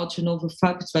discussions about, the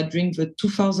fact that during the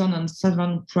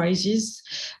 2007 crisis,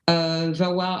 there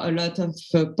were a lot of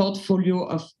portfolio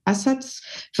of assets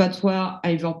that were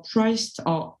either priced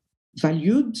or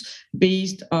valued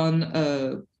based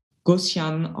on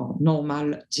Gaussian or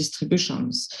normal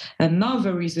distributions. And now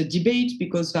there is a debate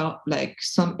because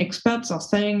some experts are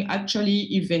saying actually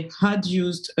if they had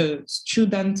used a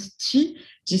student T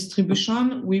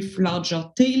distribution with larger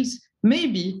tails,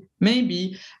 maybe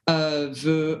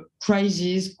the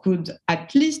crisis could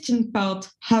at least in part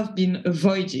have been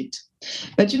avoided.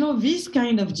 But these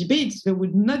kind of debates, they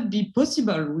would not be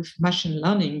possible with machine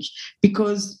learning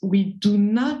because we do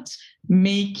not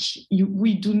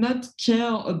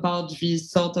care about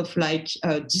this sort of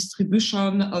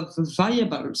distribution of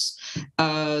variables.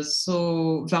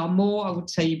 So there are more, I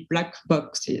would say, black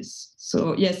boxes.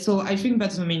 So yes, so I think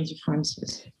that's the main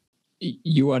differences.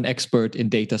 You are an expert in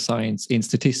data science, in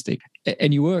statistics,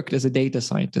 and you worked as a data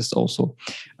scientist also.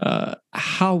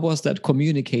 How was that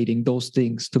communicating those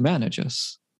things to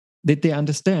managers? Did they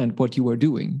understand what you were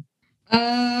doing?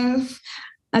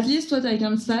 At least what I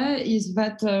can say is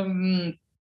that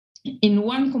in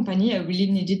one company, I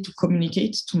really needed to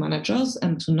communicate to managers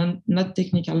and to not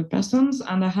technical persons.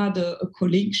 And I had a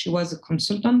colleague, she was a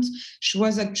consultant. She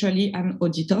was actually an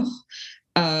auditor.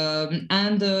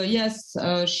 Yes,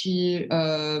 she.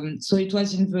 So it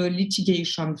was in the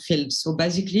litigation field. So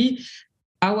basically,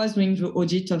 I was doing the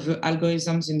audit of the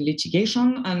algorithms in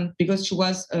litigation, and because she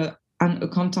was an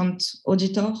accountant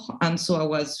auditor, and so I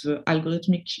was the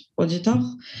algorithmic auditor,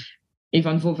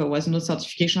 even though there was no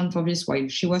certification for this while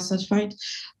she was certified.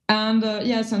 And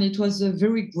yes, and it was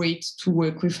very great to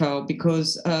work with her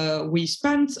because we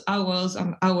spent hours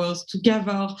and hours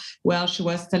together where she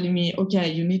was telling me, okay,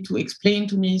 you need to explain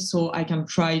to me so I can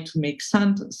try to make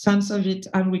sense of it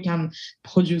and we can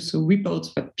produce a report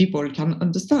that people can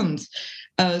understand.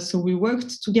 So we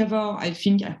worked together. I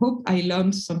hope I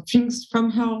learned some things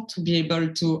from her to be able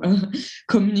to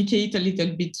communicate a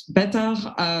little bit better.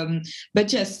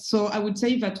 But yes, so I would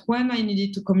say that when I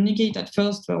needed to communicate at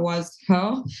first, there was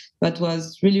her. That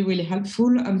was really, really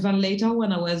helpful. And then later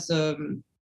when I was an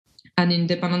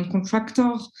independent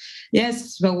contractor,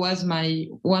 yes, there was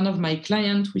one of my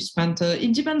clients. We spent,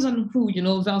 it depends on who,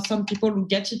 there are some people who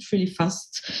get it really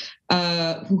fast,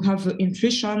 who have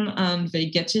intuition and they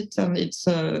get it and it's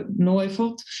no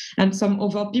effort. And some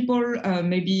other people,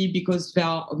 maybe because they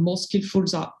are more skillful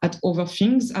at other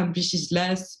things and this is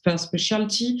less their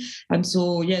specialty. And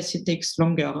so, yes, it takes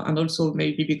longer. And also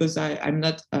maybe because I'm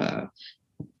not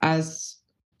as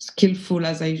skillful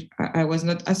as I was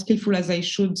not as skillful as I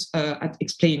should at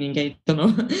explaining. I don't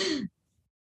know.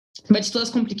 But it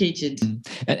was complicated.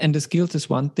 And the skills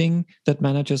is one thing that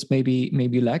managers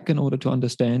maybe lack in order to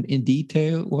understand in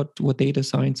detail what data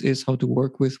science is, how to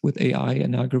work with AI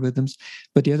and algorithms.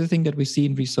 But the other thing that we see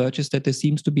in research is that there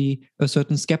seems to be a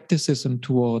certain skepticism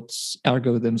towards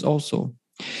algorithms also.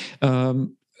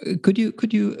 Could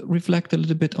you reflect a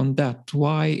little bit on that?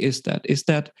 Why is that? Is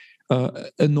that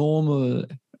a normal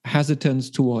hesitance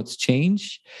towards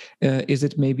change? Is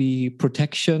it maybe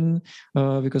protection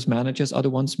because managers are the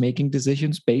ones making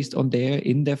decisions based on their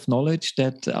in-depth knowledge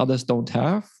that others don't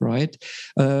have, right?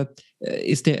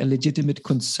 Is there a legitimate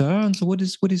concern? So what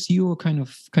is your kind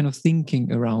of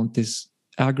thinking around this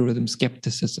algorithm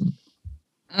skepticism?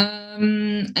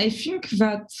 I think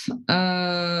that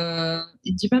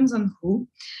it depends on who.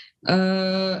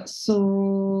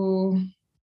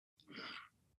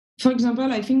 For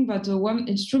example, I think that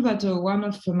it's true that one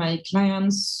of my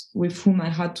clients with whom I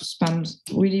had to spend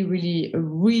a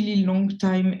really long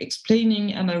time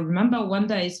explaining, and I remember one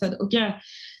day I said, okay,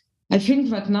 I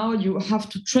think that now you have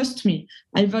to trust me.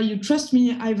 Either you trust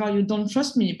me, either you don't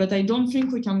trust me, but I don't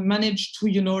think we can manage to,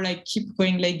 keep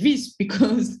going like this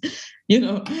because,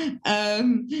 and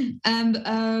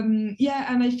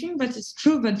I think that it's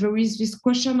true that there is this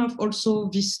question of also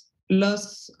this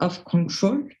loss of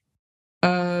control.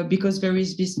 Because there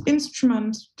is this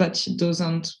instrument that he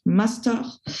doesn't master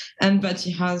and that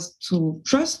he has to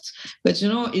trust. But,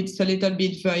 it's a little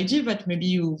bit the idea that maybe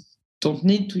you don't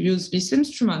need to use this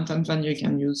instrument and then you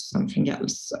can use something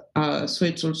else. So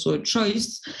it's also a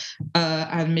choice.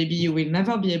 And maybe you will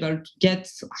never be able to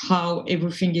get how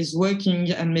everything is working.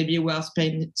 And maybe we are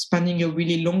spending a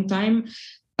really long time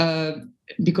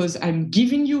because I'm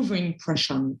giving you the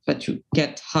impression that you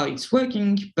get how it's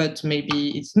working, but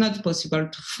maybe it's not possible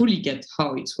to fully get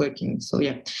how it's working. So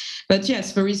yeah, but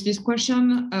yes, there is this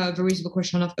question. There is the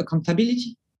question of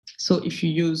accountability. So if you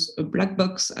use a black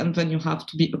box and then you have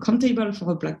to be accountable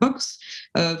for a black box,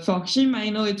 for him, I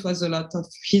know it was a lot of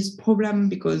his problem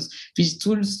because these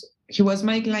tools, he was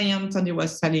my client and he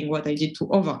was selling what I did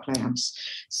to other clients.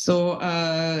 So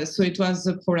it was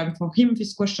a problem for him,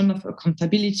 this question of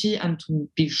accountability and to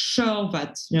be sure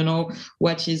that,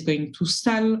 what he's going to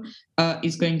sell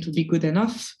is going to be good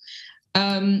enough.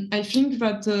 I think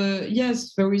that,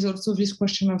 yes, there is also this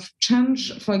question of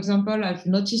change. For example, I've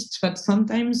noticed that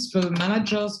sometimes the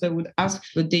managers, they would ask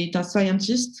the data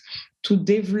scientists to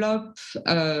develop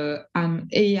an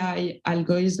AI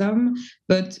algorithm,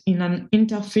 but in an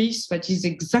interface that is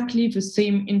exactly the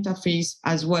same interface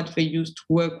as what they used to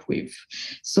work with.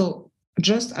 So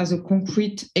just as a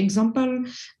concrete example,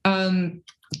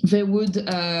 they would,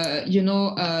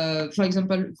 for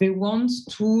example, they want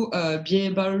to be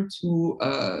able to,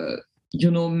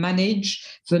 manage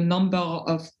the number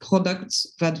of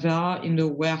products that there are in the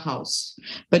warehouse.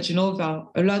 But, there are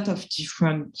a lot of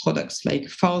different products, like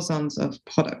thousands of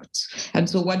products. And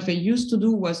so what they used to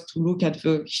do was to look at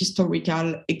the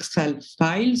historical Excel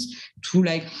files to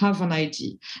have an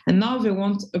idea. And now they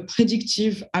want a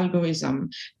predictive algorithm.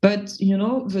 But,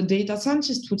 the data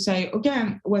scientist would say,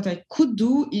 okay, what I could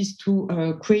do is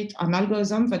to create an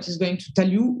algorithm that is going to tell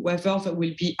you whether there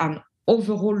will be an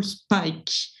overall spike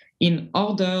in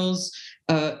orders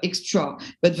extra.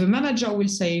 But the manager will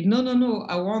say, no,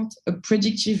 I want a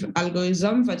predictive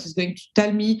algorithm that is going to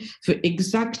tell me the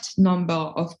exact number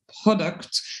of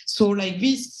products So like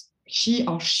this, he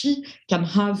or she can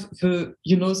have the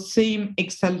same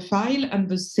Excel file and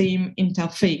the same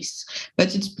interface.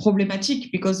 But it's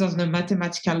problematic because on the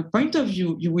mathematical point of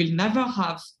view, you will never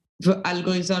have the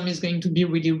algorithm is going to be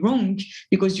really wrong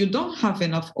because you don't have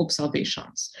enough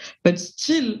observations. But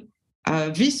still,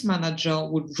 this manager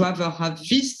would rather have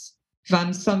this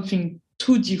than something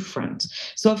too different.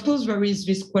 So of course, there is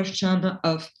this question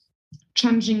of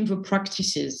changing the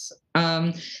practices.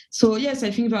 So yes,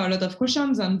 I think there are a lot of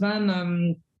questions, and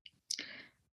then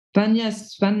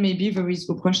maybe there is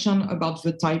the question about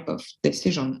the type of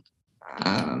decision.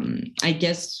 I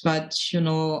guess that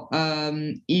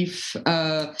if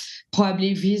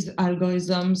probably these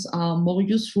algorithms are more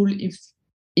useful if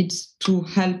it's to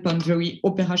help on very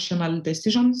operational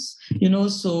decisions,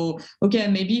 so okay,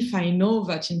 maybe if I know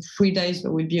that in 3 days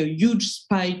there will be a huge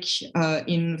spike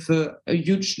in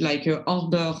huge spike in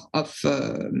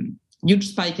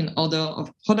order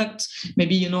of products,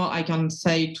 maybe I can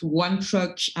say to one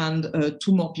truck and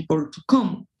 2 more people to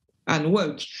come and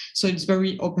work. So it's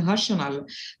very operational.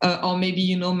 Or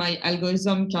maybe, my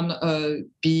algorithm can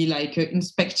be like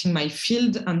inspecting my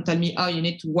field and tell me, you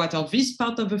need to water this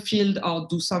part of the field or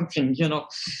do something,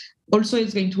 Also,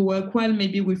 it's going to work well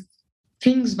maybe with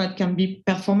things that can be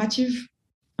performative,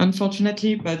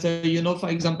 unfortunately. But, for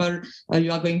example,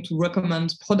 you are going to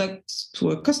recommend products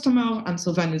to a customer, and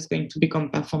so then it's going to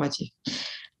become performative.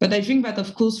 But I think that,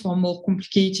 of course, for more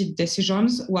complicated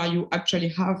decisions where you actually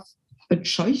have a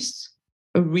choice,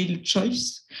 a real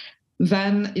choice,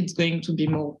 then it's going to be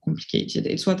more complicated.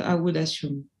 It's what I would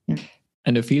assume. Yeah.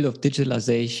 And the field of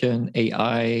digitalization,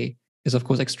 AI, is of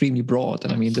course extremely broad.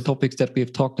 And I mean, the topics that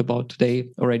we've talked about today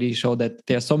already show that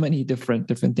there are so many different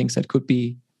things that could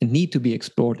be and need to be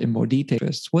explored in more detail.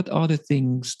 What are the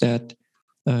things that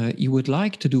you would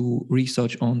like to do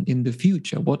research on in the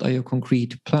future? What are your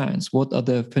concrete plans? What are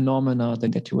the phenomena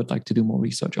that you would like to do more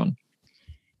research on?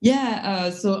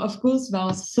 Yeah, so of course there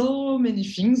are so many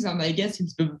things, and I guess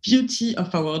it's the beauty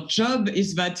of our job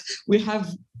is that we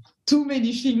have too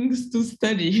many things to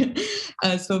study.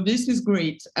 So this is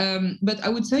great. But I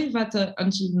would say that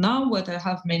until now, what I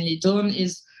have mainly done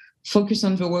is focus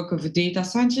on the work of a data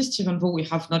scientist, even though we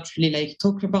have not really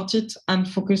talked about it, and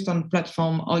focused on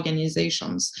platform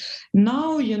organizations.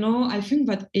 Now, I think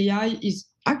that AI is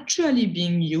actually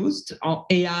being used, or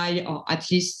AI, or at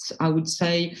least I would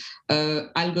say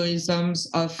algorithms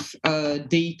of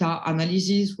data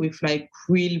analysis with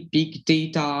real big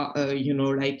data,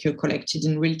 collected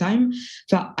in real time.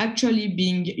 They're actually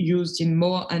being used in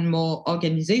more and more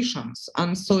organizations.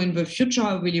 And so in the future,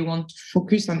 I really want to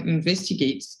focus and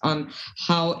investigate on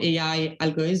how AI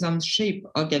algorithms shape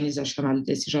organizational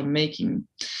decision making.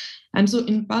 And so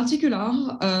in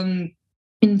particular,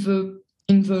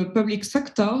 in the public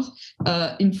sector,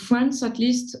 in France at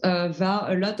least, there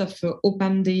are a lot of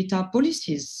open data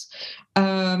policies.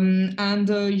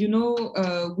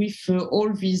 With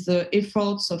all these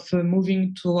efforts of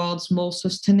moving towards a more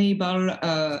sustainable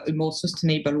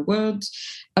world,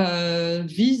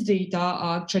 these data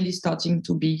are actually starting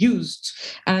to be used.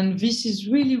 And this is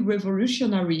really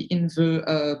revolutionary in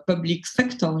the public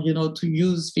sector, to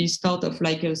use this sort of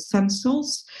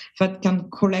sensors that can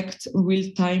collect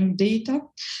real-time data.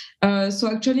 So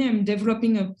actually, I'm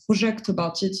developing a project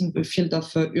about it in the field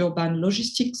of urban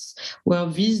logistics, where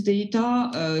these data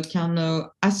can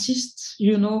assist,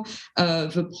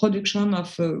 the production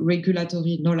of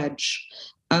regulatory knowledge.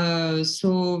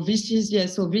 So this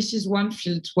is one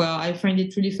field where I find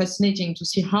it really fascinating to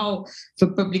see how the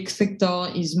public sector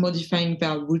is modifying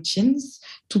their routines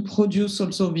to produce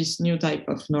also this new type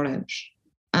of knowledge.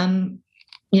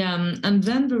 And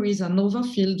then there is another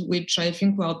field which I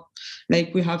think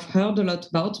we have heard a lot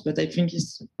about, but I think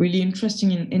is really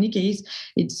interesting in any case.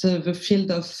 It's the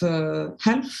field of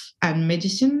health and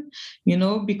medicine,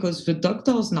 because the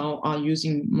doctors now are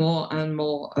using more and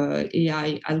more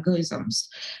AI algorithms.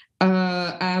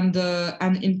 And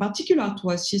in particular to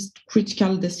assist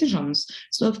critical decisions.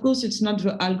 So of course, it's not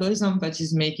the algorithm that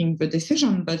is making the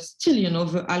decision, but still,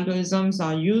 the algorithms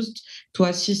are used to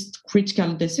assist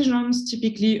critical decisions,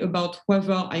 typically about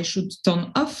whether I should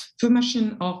turn off the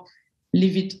machine or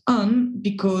leave it on,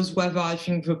 because whether I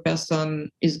think the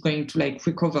person is going to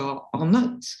recover or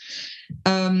not.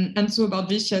 And so about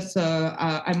this, yes,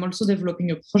 I'm also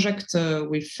developing a project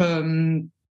with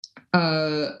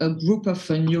a group of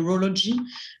neurology,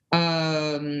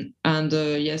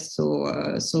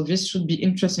 so this should be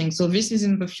interesting. So this is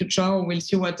in the future. We'll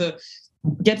see what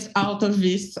gets out of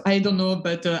this. I don't know,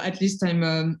 but at least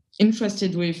I'm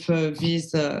interested with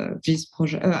this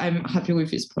project. I'm happy with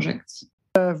this project.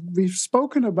 We've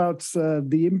spoken about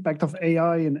the impact of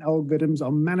AI and algorithms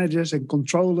on managers and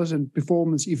controllers and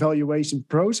performance evaluation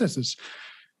processes.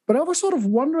 But I was sort of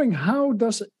wondering, how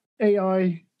does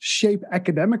AI shape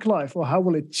academic life, or how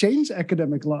will it change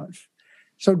academic life?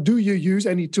 So do you use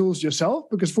any tools yourself?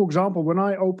 Because, for example, when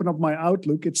I open up my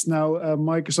Outlook, it's now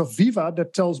Microsoft Viva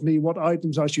that tells me what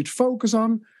items I should focus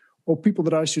on, or people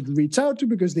that I should reach out to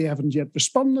because they haven't yet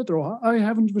responded or I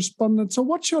haven't responded. So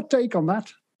what's your take on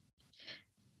that?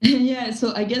 Yeah,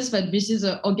 so I guess that this is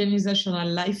organizational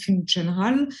life in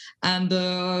general, and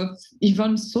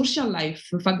even social life.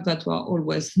 The fact that we are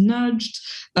always nudged,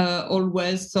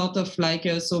 always sort of like,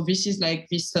 so this is like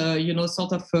this,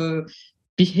 sort of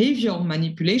behavior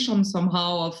manipulation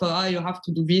somehow of you have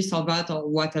to do this or that or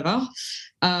whatever.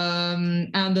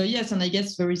 Yes, and I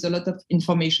guess there is a lot of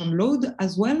information load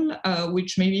as well,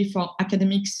 which maybe for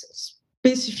academics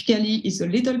specifically is a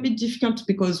little bit difficult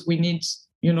because we need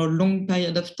long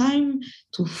period of time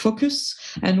to focus.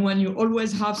 And when you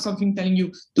always have something telling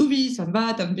you, do this and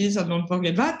that and this and don't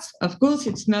forget that, of course,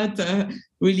 it's not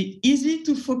really easy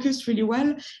to focus really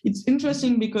well. It's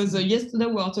interesting because yesterday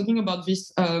we were talking about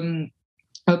this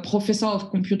a professor of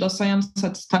computer science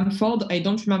at Stanford. I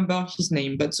don't remember his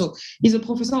name, but so he's a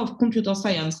professor of computer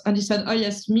science. And he said, oh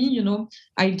yes, me,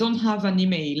 I don't have an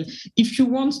email. If you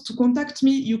want to contact me,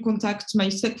 you contact my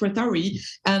secretary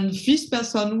and this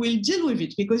person will deal with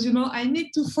it because, I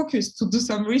need to focus to do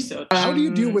some research. How do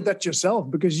you deal with that yourself?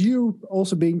 Because you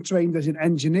also being trained as an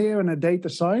engineer and a data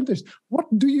scientist, what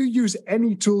do you use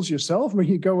any tools yourself when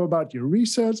you go about your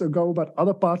research or go about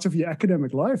other parts of your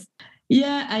academic life?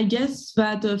 Yeah, I guess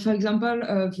that, for example,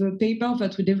 the paper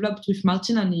that we developed with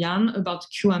Martin and Jan about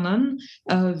QAnon,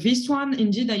 this one,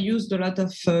 indeed, I used a lot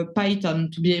of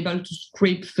Python to be able to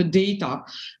scrape the data.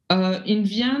 In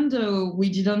the end, we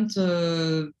didn't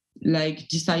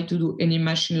decide to do any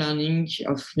machine learning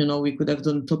of, we could have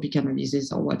done topic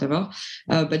analysis or whatever,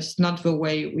 but it's not the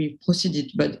way we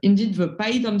proceeded. But indeed, the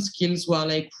Python skills were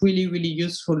really, really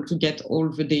useful to get all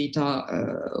the data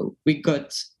we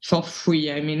got for free,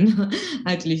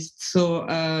 at least. So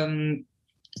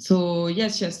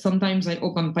yes, sometimes I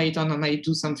open Python and I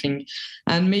do something.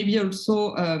 And maybe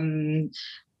also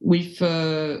with,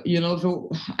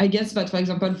 I guess that, for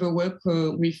example, the work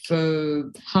with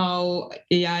how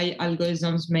AI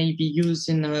algorithms may be used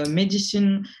in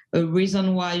medicine, a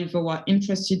reason why they were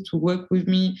interested to work with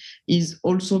me is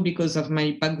also because of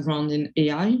my background in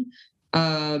AI.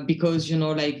 Because,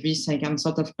 like this, I can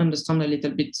sort of understand a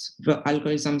little bit the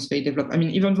algorithms they develop.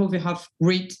 Even though they have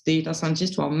great data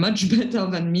scientists who are much better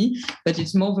than me, but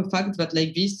it's more the fact that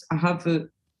like this, I have a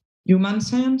human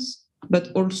science,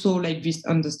 but also like this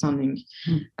understanding.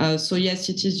 So yes,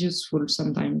 it is useful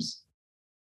sometimes.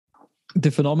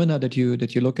 The phenomena that you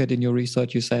look at in your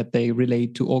research, you said they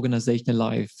relate to organizational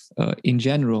life in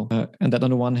general. And that on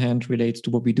the one hand relates to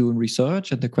what we do in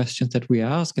research and the questions that we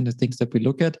ask and the things that we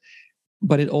look at.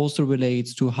 But it also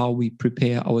relates to how we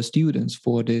prepare our students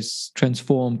for this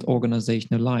transformed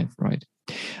organizational life, right?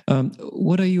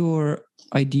 What are your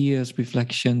ideas,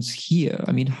 reflections here?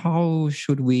 How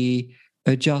should we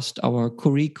adjust our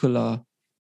curricula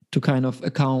to kind of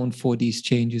account for these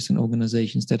changes in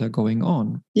organizations that are going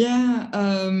on? Yeah.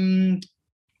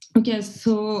 Okay,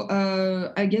 so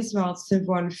I guess there are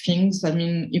several things.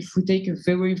 If we take a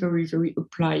very, very, very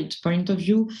applied point of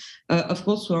view, of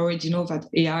course, we already know that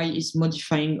AI is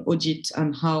modifying audit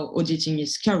and how auditing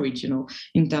is carried,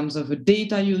 in terms of the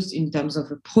data used, in terms of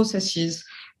the processes.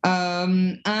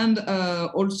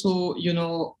 Also,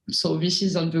 so this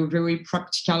is on the very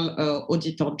practical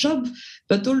auditor job,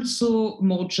 but also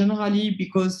more generally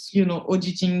because,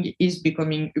 auditing is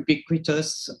becoming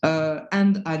ubiquitous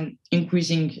and an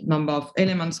increasing number of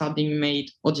elements are being made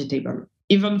auditable.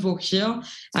 Even though here,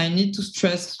 I need to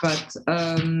stress that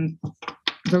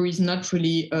there is not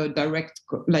really a direct,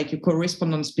 a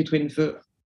correspondence between the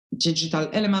digital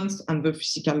elements and the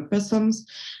physical persons.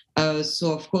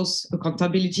 So of course,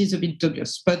 accountability is a bit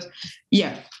dubious, but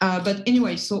yeah. But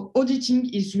anyway, so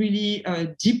auditing is really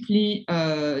deeply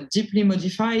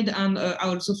modified, and I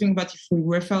also think that if we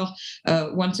refer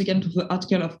once again to the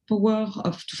article of Power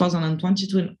of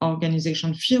 2022 in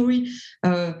Organization Theory,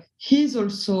 he's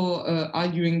also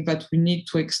arguing that we need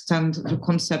to extend the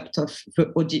concept of the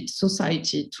audit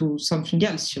society to something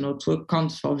else, to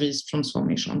account for these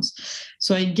transformations.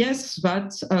 So I guess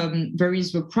that there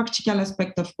is the practical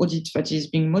aspect of audit that is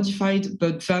being modified,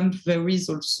 but then there is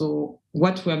also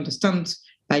what we understand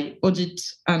by audit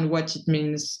and what it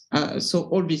means. So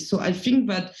all this. So I think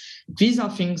that these are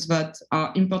things that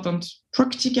are important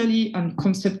practically and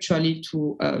conceptually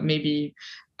to maybe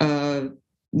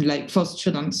for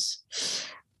students.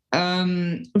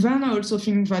 Then I also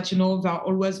think that, there are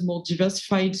always more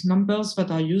diversified numbers that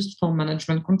are used for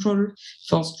management control,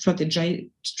 for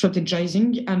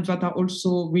strategizing, and that are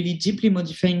also really deeply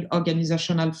modifying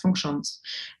organizational functions.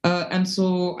 And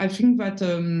so I think that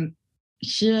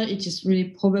here it is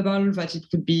really probable that it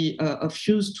could be of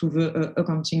use to the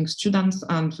accounting students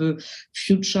and the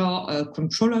future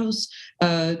controllers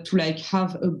to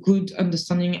have a good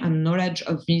understanding and knowledge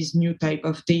of these new type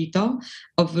of data,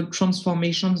 of the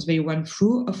transformations they went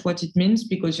through, of what it means,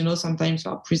 because sometimes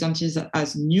are presented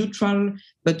as neutral,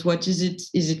 but what is it?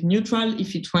 Is it neutral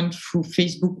if it went through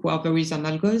Facebook where there is an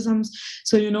algorithm?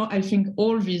 So I think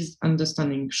all these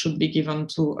understanding should be given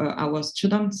to our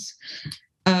students.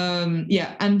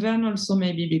 And then also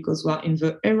maybe because we're in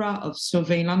the era of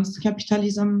surveillance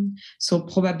capitalism, so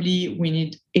probably we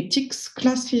need ethics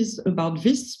classes about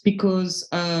this, because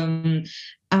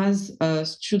as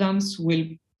students will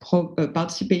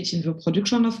participate in the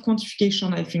production of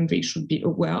quantification, I think they should be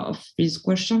aware of these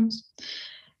questions.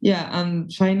 Yeah,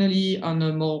 and finally, on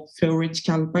a more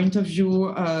theoretical point of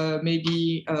view,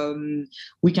 maybe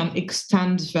we can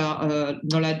extend their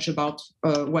knowledge about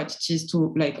what it is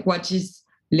to what is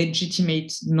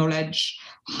legitimate knowledge,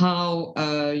 how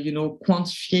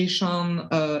quantification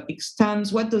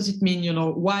extends. What does it mean?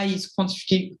 Why is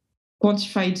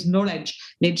quantified knowledge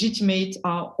legitimate?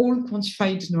 Are all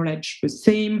quantified knowledge the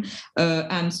same?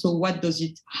 And so what does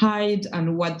it hide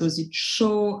and what does it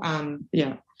show? And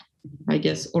I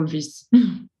guess all this.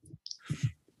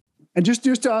 And just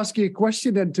to ask you a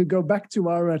question and to go back to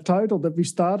our title that we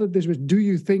started this with, do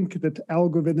you think that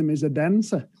algorithm is a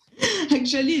dancer?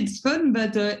 Actually, it's fun,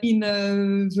 but in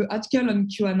the article on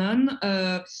QAnon,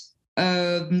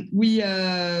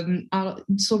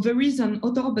 so there is an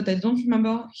author, but I don't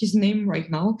remember his name right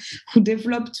now, who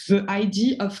developed the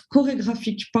idea of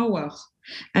choreographic power.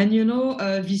 And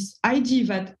this idea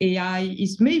that AI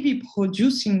is maybe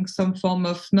producing some form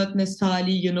of, not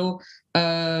necessarily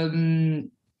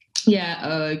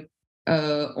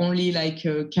only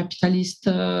capitalist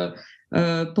power.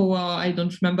 I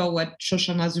don't remember what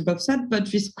Shoshana Zuboff said,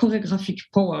 but this choreographic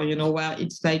power, where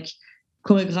it's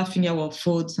choreographing our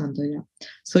thoughts. And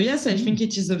so yes, I think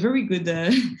it is a very good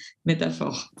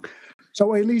metaphor.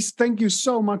 So Elise, thank you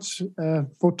so much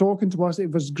for talking to us.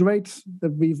 It was great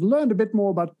that we've learned a bit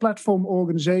more about platform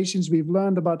organizations. We've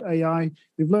learned about AI.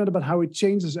 We've learned about how it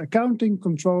changes accounting,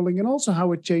 controlling, and also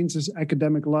how it changes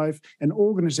academic life and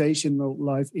organizational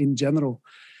life in general.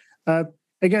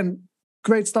 Again,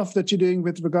 great stuff that you're doing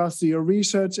with regards to your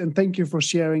research, and thank you for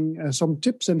sharing some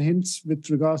tips and hints with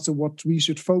regards to what we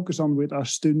should focus on with our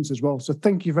students as well. So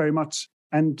thank you very much.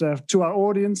 And to our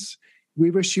audience, we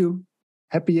wish you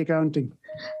happy accounting.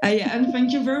 And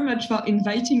thank you very much for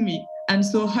inviting me. I'm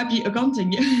so happy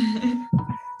accounting.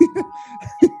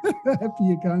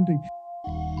 Happy accounting.